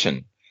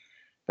exhibition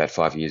about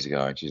 5 years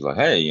ago, and she's like,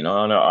 "Hey, I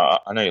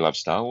know you love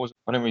Star Wars.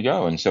 Why don't we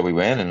go?" And so we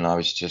went, and I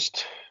was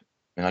just,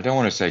 and I don't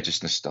want to say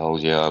just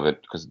nostalgia,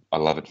 but because I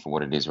love it for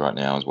what it is right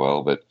now as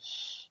well. But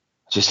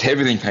just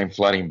everything came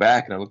flooding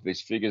back, and I looked at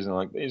these figures, and I'm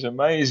like, "These are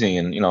amazing."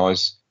 And I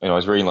was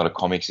reading a lot of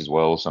comics as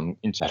well, so I'm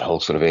into that whole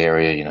sort of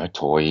area,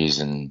 toys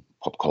and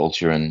pop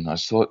culture. And I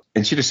thought,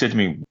 and she just said to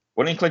me,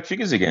 "Why don't you collect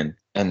figures again?"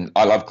 And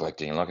I love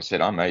collecting. And like I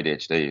said, I'm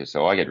ADHD,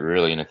 so I get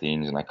really into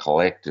things, and I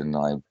collect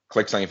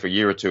something for a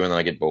year or two, and then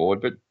I get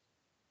bored. But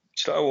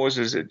Star Wars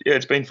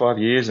it's been 5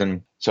 years,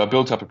 and so I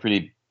built up a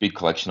pretty big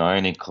collection. I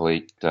only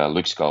collect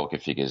Luke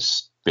Skywalker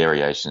figures,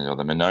 variations of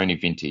them, and only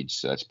vintage.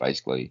 So that's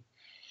basically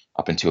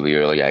up until the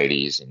early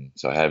 80s. And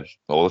so I have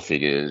all the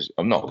figures.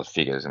 Not all the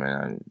figures. I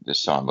mean, they're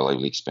so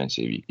unbelievably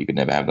expensive. You could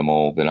never have them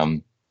all. But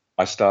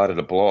I started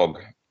a blog,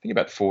 I think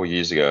about 4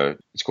 years ago.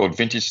 It's called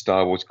Vintage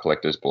Star Wars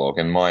Collectors Blog.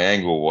 And my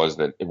angle was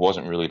that it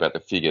wasn't really about the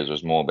figures. It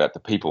was more about the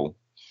people.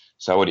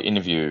 So I would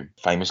interview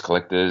famous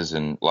collectors,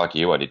 and like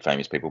you, I did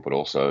famous people, but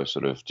also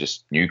sort of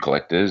just new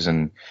collectors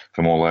and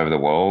from all over the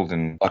world.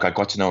 And like I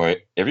got to know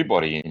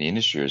everybody in the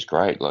industry. Is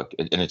great. Like,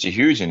 and it's a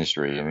huge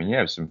industry. I mean, you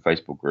have some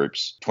Facebook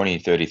groups, 20,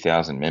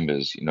 30,000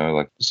 members,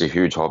 like it's a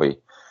huge hobby.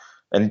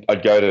 And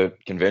I'd go to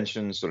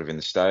conventions sort of in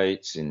the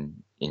States, in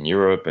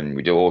Europe, and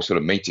we'd all sort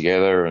of meet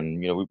together, and,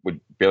 we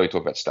would barely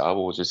talk about Star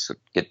Wars, just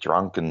get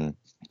drunk and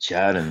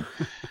chat. And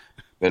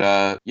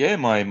but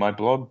my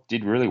blog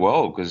did really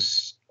well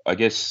because I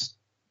guess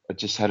it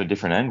just had a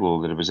different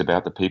angle, that it was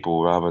about the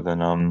people rather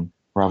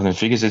than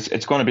figures.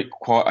 It's gone a bit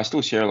quiet. I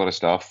still share a lot of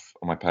stuff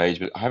on my page,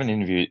 but I haven't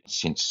interviewed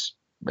since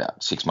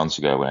about 6 months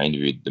ago when I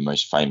interviewed the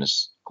most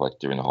famous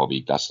collector in the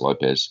hobby, Gus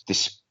Lopez.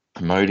 This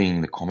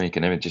promoting the comic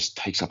and everything just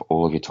takes up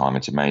all of your time.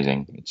 It's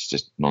amazing. It's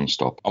just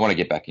nonstop. I want to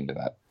get back into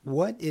that.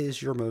 What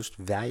is your most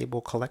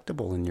valuable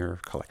collectible in your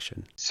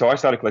collection? So I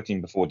started collecting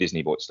before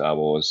Disney bought Star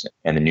Wars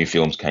and the new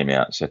films came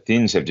out. So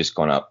things have just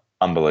gone up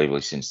unbelievably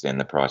since then,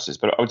 the prices.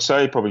 But I would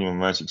say probably my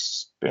most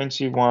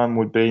expensive one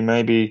would be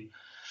maybe,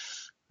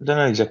 I don't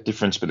know the exact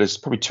difference, but there's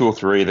probably 2 or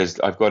 3.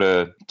 I've got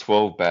a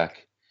 12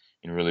 back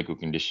in really good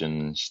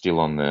condition,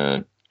 still on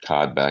the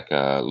card back,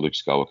 Luke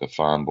Skywalker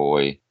Farm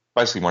Boy,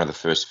 basically one of the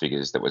first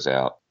figures that was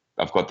out.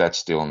 I've got that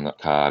still on the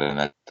card, and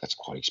that's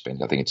quite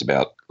expensive. I think it's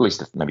about at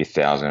least maybe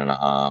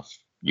 $1,500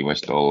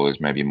 US,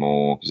 maybe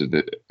more because of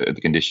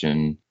the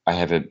condition. I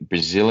have a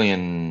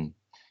Brazilian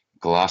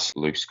glass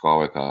Luke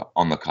Skywalker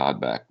on the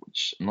card back,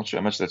 which I'm not sure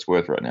how much that's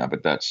worth right now,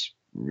 but that's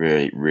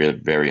really, really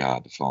very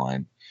hard to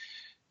find.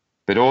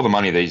 But all the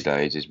money these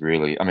days is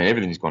really, I mean,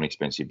 everything's gone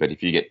expensive, but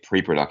if you get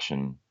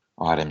pre-production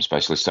items,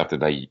 basically stuff that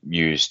they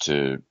used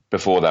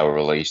before they were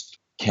released,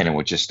 Canon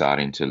were just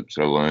starting to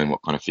sort of learn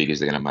what kind of figures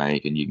they're going to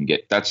make, and you can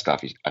get that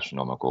stuff is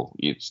astronomical.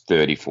 It's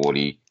 30,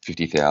 40,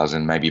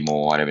 50,000, maybe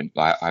more.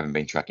 I haven't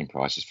been tracking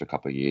prices for a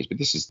couple of years, but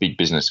this is big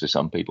business for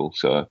some people,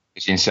 so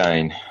it's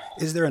insane.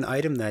 Is there an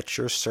item that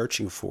you're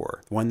searching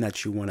for, one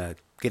that you want to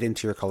get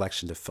into your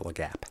collection to fill a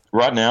gap?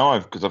 Right now,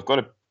 because I've got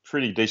a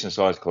pretty decent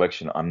sized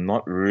collection, I'm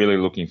not really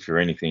looking for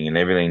anything, and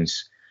everything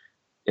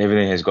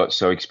has got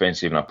so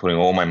expensive, and I'm putting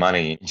all my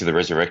money into the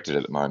Resurrected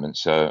at the moment,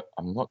 so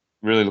I'm not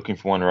really looking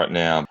for one right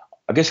now.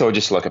 I guess I would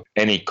just like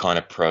any kind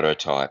of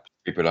prototype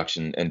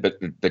pre-production, but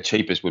the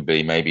cheapest would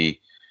be maybe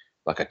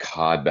like a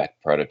cardback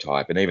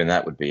prototype, and even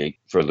that would be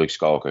for Luke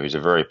Skywalker, who's a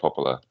very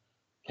popular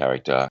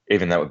character.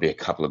 Even that would be a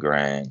couple of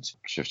grand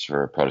just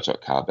for a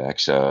prototype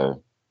cardback.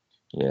 So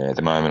Yeah, at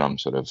the moment I'm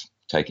sort of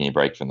taking a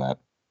break from that.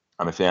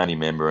 I'm a founding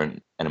member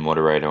and a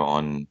moderator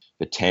on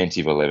the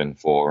Tantive 11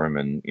 forum.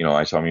 And,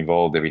 so I'm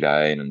involved every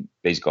day. And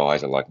these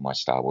guys are like my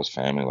Star Wars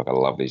family. Like, I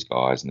love these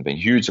guys. And they've been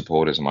huge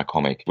supporters of my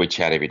comic. We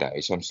chat every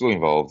day. So I'm still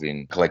involved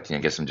in collecting. I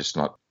guess I'm just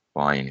not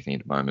buying anything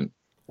at the moment.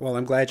 Well,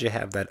 I'm glad you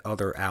have that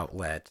other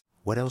outlet.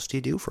 What else do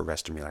you do for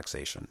rest and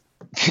relaxation?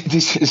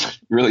 This is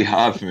really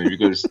hard for me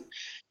because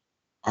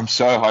I'm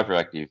so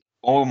hyperactive.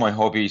 All of my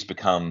hobbies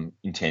become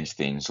intense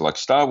things. Like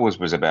Star Wars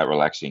was about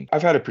relaxing.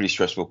 I've had a pretty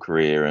stressful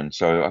career, and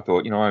so I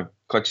thought, I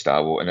collect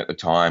Star Wars. And at the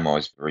time, I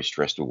was very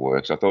stressed with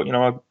work, so I thought,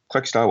 I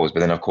collect Star Wars. But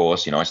then, of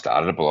course, I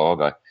started a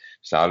blog, I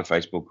started a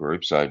Facebook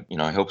group, so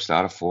I helped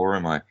start a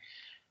forum.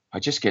 I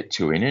just get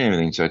too in and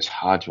everything, so it's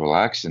hard to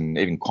relax. And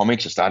even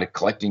comics, I started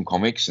collecting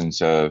comics, and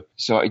so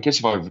I guess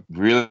if I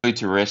really need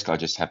to rest, I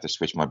just have to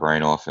switch my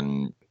brain off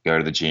and go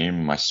to the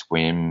gym, I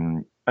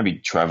swim, maybe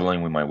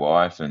traveling with my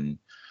wife, and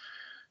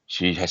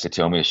she has to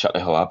tell me to shut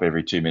the hell up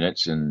every 2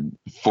 minutes and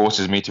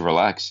forces me to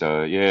relax.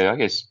 So, yeah, I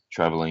guess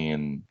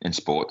traveling and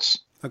sports.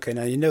 Okay,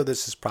 now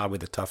this is probably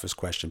the toughest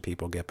question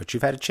people get, but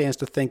you've had a chance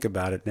to think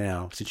about it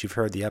now since you've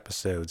heard the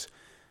episodes.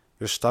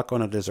 You're stuck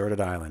on a deserted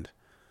island.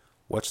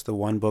 What's the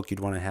one book you'd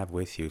want to have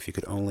with you if you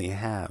could only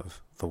have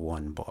the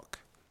one book?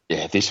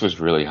 Yeah, this was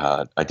really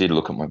hard. I did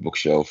look at my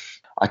bookshelf.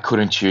 I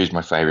couldn't choose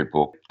my favorite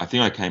book. I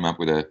think I came up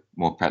with a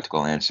more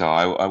practical answer.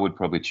 I would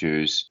probably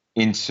choose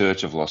In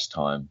Search of Lost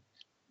Time,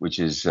 which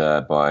is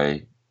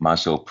by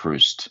Marcel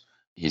Proust.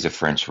 He's a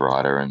French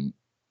writer, and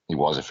he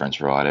was a French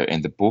writer.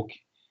 And the book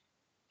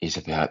is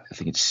about, I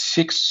think it's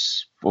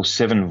 6 or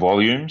 7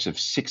 volumes of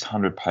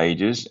 600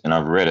 pages, and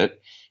I've read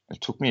it. It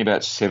took me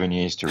about 7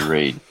 years to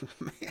read.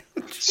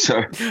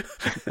 So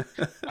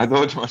I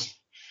thought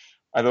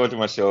to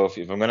myself,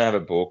 if I'm going to have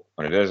a book,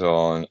 when it goes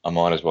on, I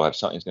might as well have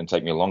something that's going to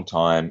take me a long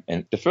time.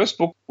 And the first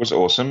book was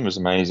awesome. It was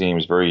amazing. It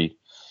was very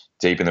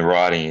deep in the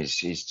writing.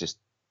 He's just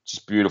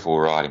beautiful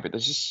writing. But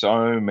there's just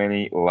so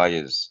many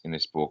layers in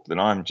this book that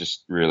I'm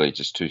just really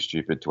just too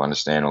stupid to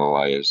understand all the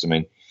layers. I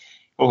mean,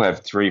 we'll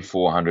have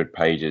 300-400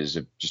 pages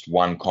of just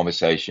one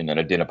conversation at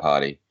a dinner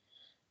party.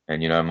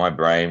 And, my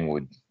brain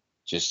would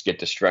just get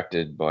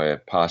distracted by a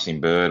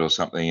passing bird or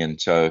something. And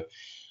so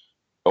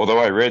although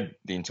I read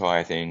the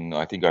entire thing,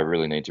 I think I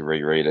really need to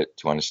reread it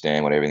to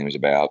understand what everything was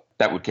about.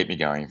 That would keep me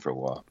going for a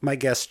while. My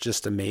guests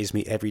just amaze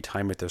me every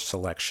time with their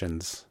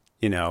selections.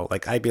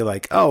 Like I'd be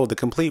like, oh, the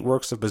complete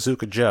works of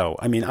Bazooka Joe.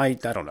 I mean, I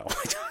don't know.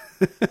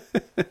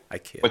 I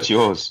kid. What's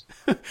yours?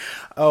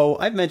 Oh,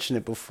 I've mentioned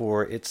it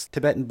before. It's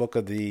Tibetan Book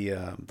of the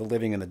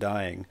Living and the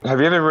Dying. Have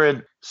you ever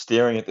read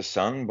Staring at the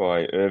Sun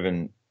by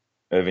Irvin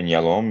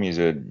Yalom? He's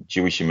a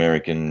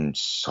Jewish-American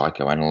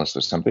psychoanalyst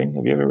or something.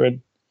 Have you ever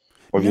read?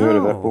 Or have you heard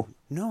of that book?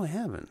 No, I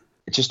haven't.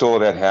 It's just all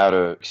about how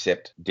to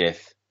accept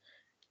death.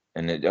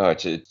 And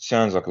it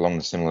sounds like along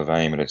the similar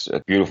vein, but it's a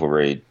beautiful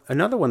read.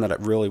 Another one that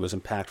really was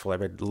impactful, I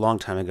read a long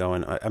time ago,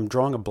 and I'm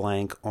drawing a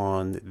blank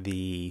on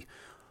the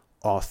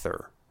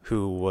author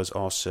who was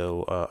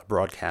also a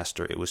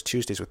broadcaster. It was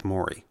Tuesdays with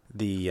Morrie.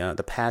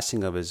 The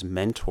passing of his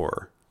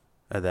mentor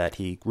that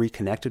he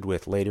reconnected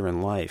with later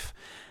in life.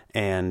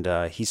 And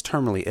he's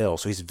terminally ill,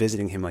 so he's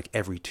visiting him like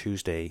every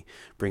Tuesday,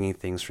 bringing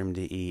things for him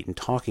to eat and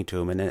talking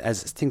to him. And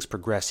as things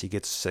progress, he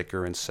gets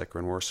sicker and sicker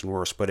and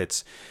worse. But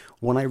it's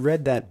when I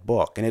read that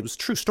book, and it was a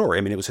true story.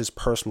 I mean, it was his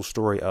personal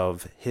story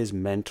of his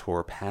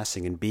mentor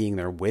passing and being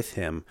there with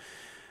him.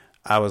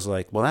 I was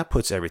like, well, that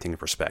puts everything in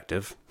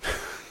perspective.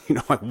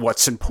 Like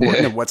what's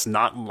important and what's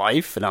not in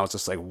life. And I was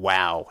just like,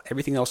 wow,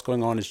 everything else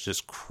going on is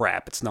just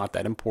crap. It's not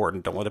that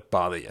important. Don't let it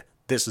bother you.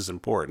 This is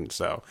important.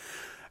 So.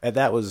 And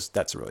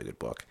that's a really good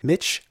book.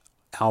 Mitch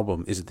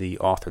Albom is the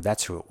author.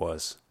 That's who it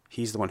was.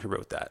 He's the one who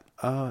wrote that.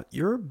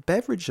 Your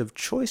beverage of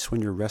choice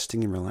when you're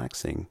resting and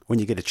relaxing, when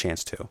you get a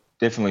chance to?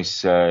 Definitely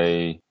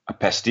say a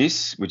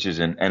pastis, which is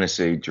an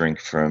aniseed drink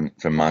from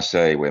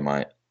Marseille,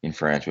 in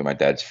France, where my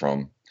dad's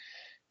from.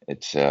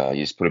 It's you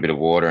just put a bit of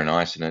water and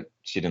ice in it,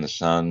 sit in the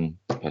sun.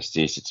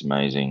 Pastis, it's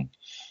amazing.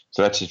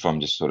 So that's if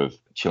I'm just sort of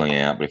chilling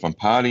out. But if I'm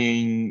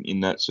partying in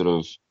that sort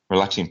of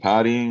relaxing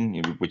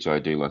partying, which I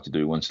do like to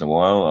do once in a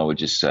while, I would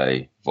just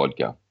say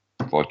vodka.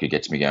 Vodka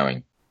gets me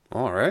going.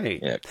 All right.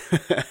 Yeah.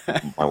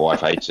 My wife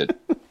hates it.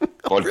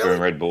 Vodka really?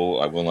 And Red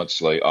Bull, I will not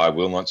sleep.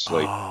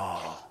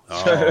 Oh,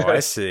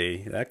 I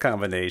see. That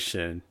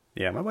combination.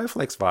 Yeah, my wife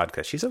likes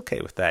vodka. She's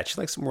okay with that. She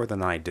likes it more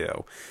than I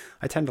do.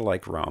 I tend to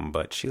like rum,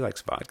 but she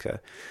likes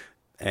vodka.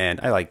 And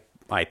I like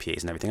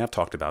IPAs and everything. I've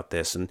talked about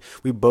this, and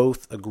we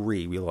both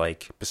agree we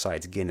like,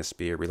 besides Guinness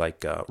beer, we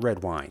like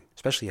red wine,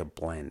 especially a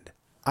blend.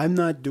 I'm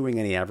not doing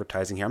any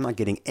advertising here. I'm not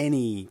getting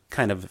any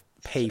kind of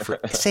pay for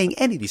saying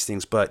any of these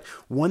things, but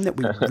one that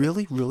we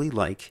really, really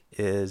like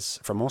is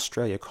from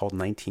Australia called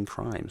 19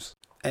 Crimes.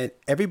 And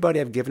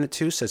everybody I've given it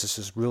to says this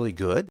is really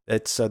good.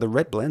 It's the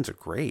red blends are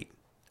great.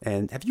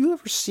 And have you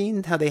ever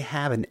seen how they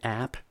have an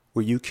app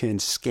where you can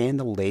scan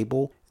the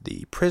label?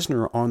 The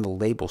prisoner on the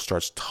label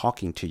starts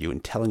talking to you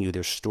and telling you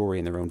their story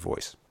in their own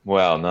voice.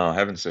 Wow, no, I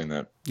haven't seen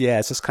that. Yeah,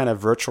 it's this kind of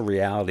virtual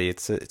reality.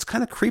 It's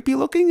kind of creepy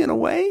looking in a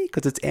way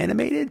because it's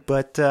animated,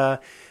 but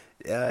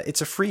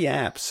It's a free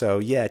app, so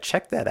yeah,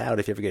 check that out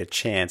if you ever get a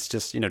chance.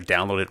 Just,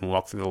 download it and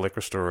walk through the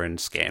liquor store and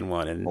scan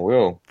one and I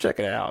will. check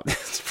it out.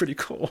 It's pretty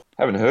cool.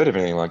 Haven't heard of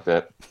anything like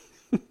that.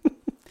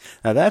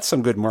 Now that's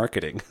some good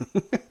marketing.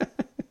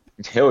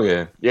 Hell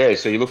yeah. Yeah,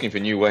 so you're looking for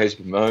new ways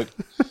to promote.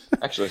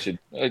 Actually,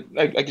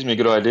 that gives me a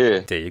good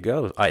idea. There you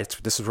go.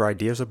 This is where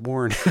ideas are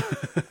born.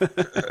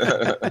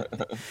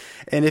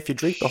 And if you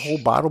drink the whole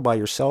bottle by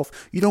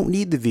yourself, you don't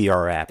need the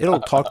VR app. It'll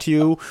talk to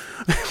you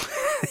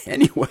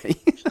anyway.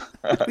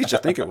 At least you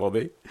think it will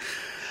be.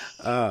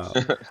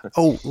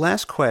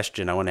 Last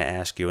question I want to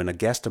ask you. And a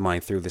guest of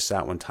mine threw this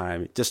out one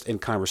time, just in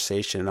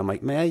conversation. And I'm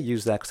like, may I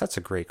use that? Because that's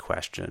a great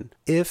question.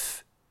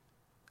 If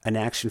an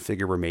action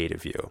figure were made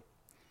of you,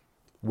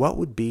 what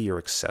would be your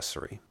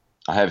accessory?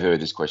 I have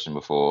heard this question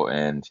before,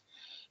 and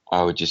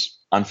I would just,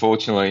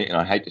 unfortunately, and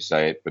I hate to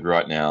say it, but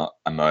right now,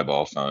 a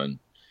mobile phone.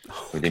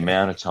 With the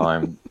amount of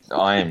time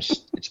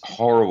it's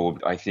horrible.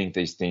 I think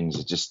these things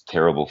are just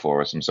terrible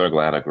for us. I'm so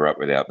glad I grew up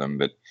without them,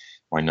 but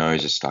my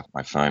nose is stuck to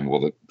my phone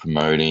while they're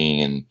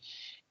promoting and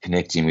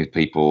connecting with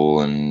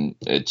people, and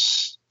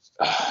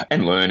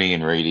and learning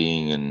and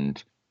reading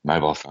and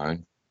mobile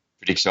phone.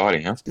 Pretty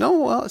exciting, huh? No,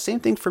 well,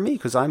 same thing for me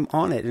because I'm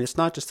on it, and it's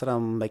not just that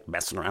I'm like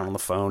messing around on the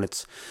phone.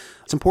 It's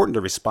important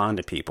to respond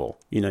to people.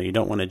 You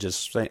don't want to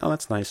just say, "Oh,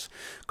 that's nice,"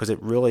 because it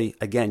really,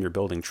 again, you're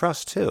building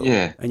trust too.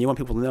 Yeah. And you want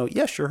people to know,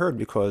 yes, you're heard.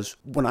 Because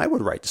when I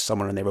would write to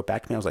someone and they wrote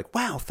back to me, I was like,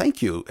 "Wow,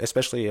 thank you,"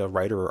 especially a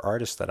writer or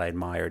artist that I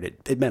admired.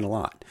 It meant a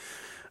lot.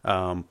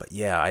 But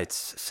yeah,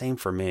 it's same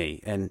for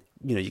me. And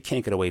you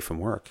can't get away from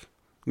work.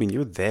 I mean,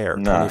 you're there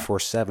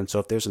 24/7. So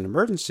if there's an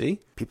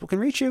emergency, people can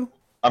reach you.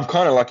 I'm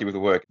kind of lucky with the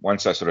work.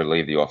 Once I sort of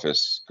leave the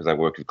office, because I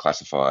work with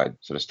classified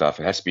sort of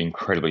stuff, it has to be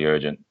incredibly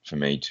urgent for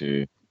me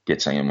to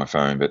get something on my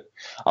phone. But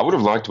I would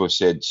have liked to have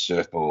said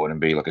surfboard and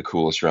be like a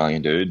cool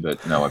Australian dude,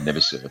 but no, I've never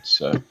surfed.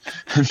 So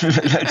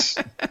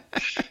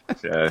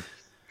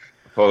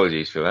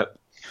apologies for that.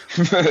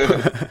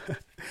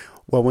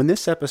 Well, when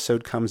this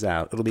episode comes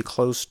out, it'll be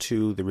close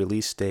to the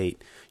release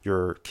date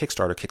your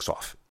Kickstarter kicks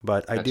off.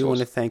 But I do want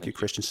to thank you,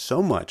 Christian,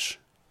 so much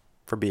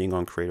for being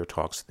on Creator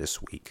Talks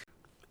this week.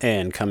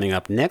 And coming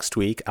up next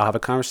week, I'll have a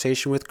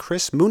conversation with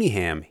Chris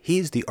Mooneyham.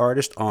 He's the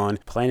artist on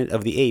Planet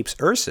of the Apes,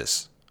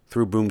 Ursus,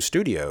 through Boom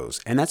Studios.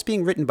 And that's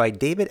being written by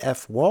David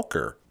F.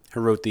 Walker,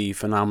 who wrote the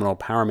phenomenal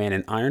Power Man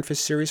and Iron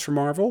Fist series for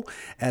Marvel,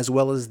 as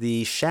well as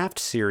the Shaft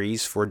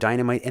series for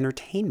Dynamite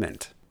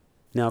Entertainment.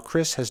 Now,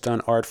 Chris has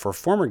done art for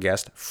former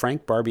guest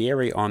Frank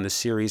Barbieri on the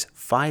series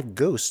 5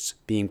 Ghosts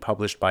being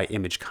published by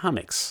Image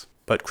Comics.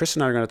 But Chris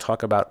and I are going to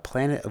talk about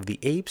Planet of the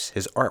Apes,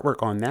 his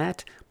artwork on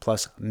that,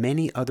 plus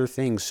many other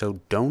things,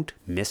 so don't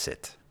miss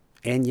it.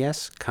 And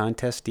yes,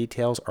 contest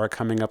details are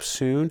coming up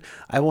soon.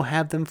 I will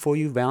have them for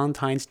you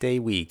Valentine's Day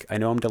week. I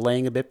know I'm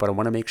delaying a bit, but I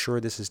want to make sure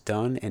this is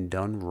done and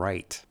done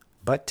right.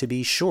 But to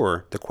be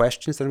sure, the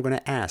questions that I'm going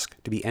to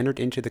ask to be entered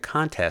into the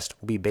contest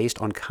will be based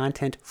on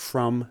content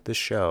from the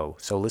show.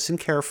 So listen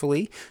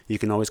carefully. You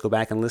can always go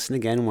back and listen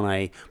again when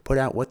I put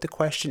out what the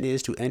question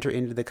is to enter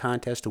into the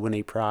contest to win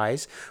a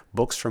prize,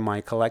 books from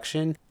my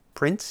collection,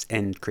 prints,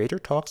 and Creator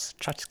Talks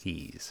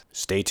tchotchkes.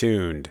 Stay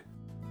tuned.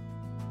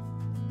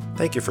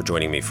 Thank you for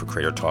joining me for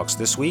Creator Talks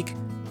this week.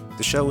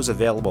 The show is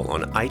available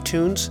on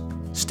iTunes,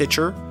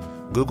 Stitcher,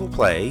 Google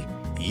Play,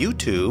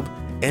 YouTube,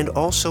 and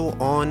also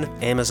on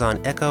Amazon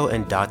Echo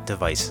and Dot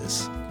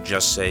devices.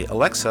 Just say,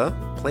 Alexa,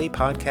 play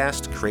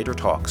podcast Creator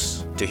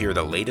Talks to hear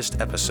the latest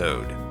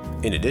episode.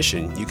 In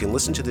addition, you can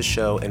listen to the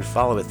show and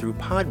follow it through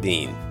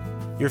Podbean.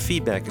 Your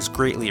feedback is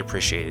greatly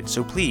appreciated,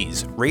 so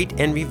please rate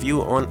and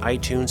review on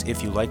iTunes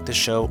if you like the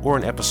show or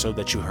an episode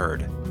that you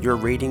heard. Your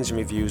ratings and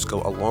reviews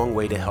go a long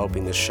way to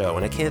helping the show,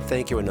 and I can't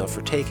thank you enough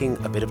for taking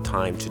a bit of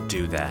time to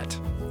do that.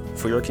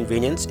 For your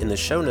convenience, in the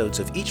show notes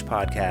of each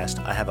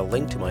podcast, I have a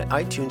link to my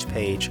iTunes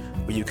page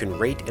where you can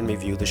rate and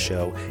review the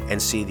show and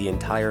see the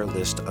entire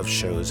list of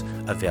shows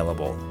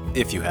available.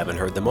 If you haven't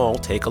heard them all,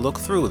 take a look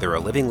through. There are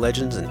living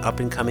legends and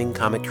up-and-coming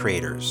comic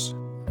creators.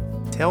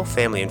 Tell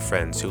family and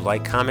friends who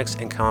like comics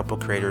and comic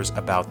book creators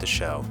about the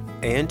show.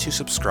 And to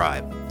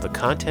subscribe. The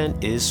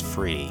content is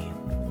free.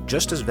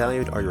 Just as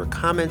valued are your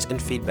comments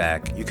and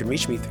feedback. You can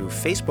reach me through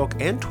Facebook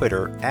and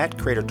Twitter at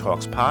Creator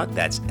Talks Pod.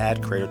 That's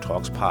at Creator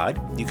Talks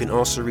Pod. You can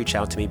also reach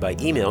out to me by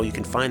email. You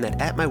can find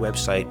that at my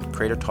website,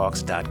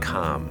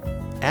 creatortalks.com.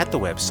 At the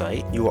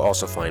website, you will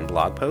also find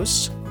blog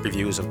posts,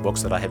 reviews of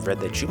books that I have read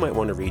that you might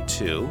want to read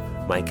too,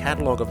 my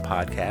catalog of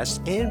podcasts,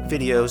 and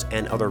videos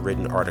and other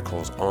written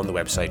articles on the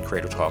website,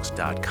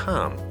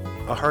 creatortalks.com.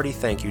 A hearty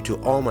thank you to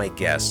all my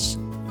guests.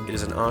 It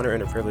is an honor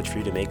and a privilege for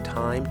you to make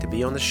time to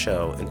be on the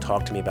show and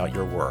talk to me about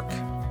your work.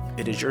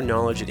 It is your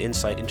knowledge and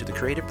insight into the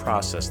creative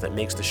process that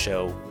makes the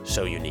show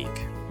so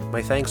unique.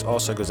 My thanks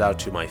also goes out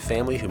to my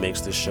family who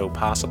makes this show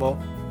possible,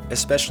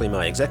 especially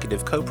my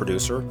executive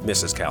co-producer,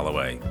 Mrs.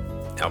 Calloway.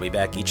 I'll be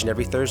back each and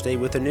every Thursday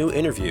with a new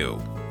interview.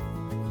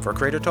 For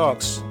Creator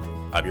Talks,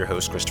 I'm your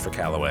host, Christopher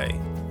Calloway.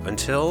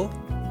 Until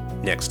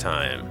next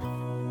time.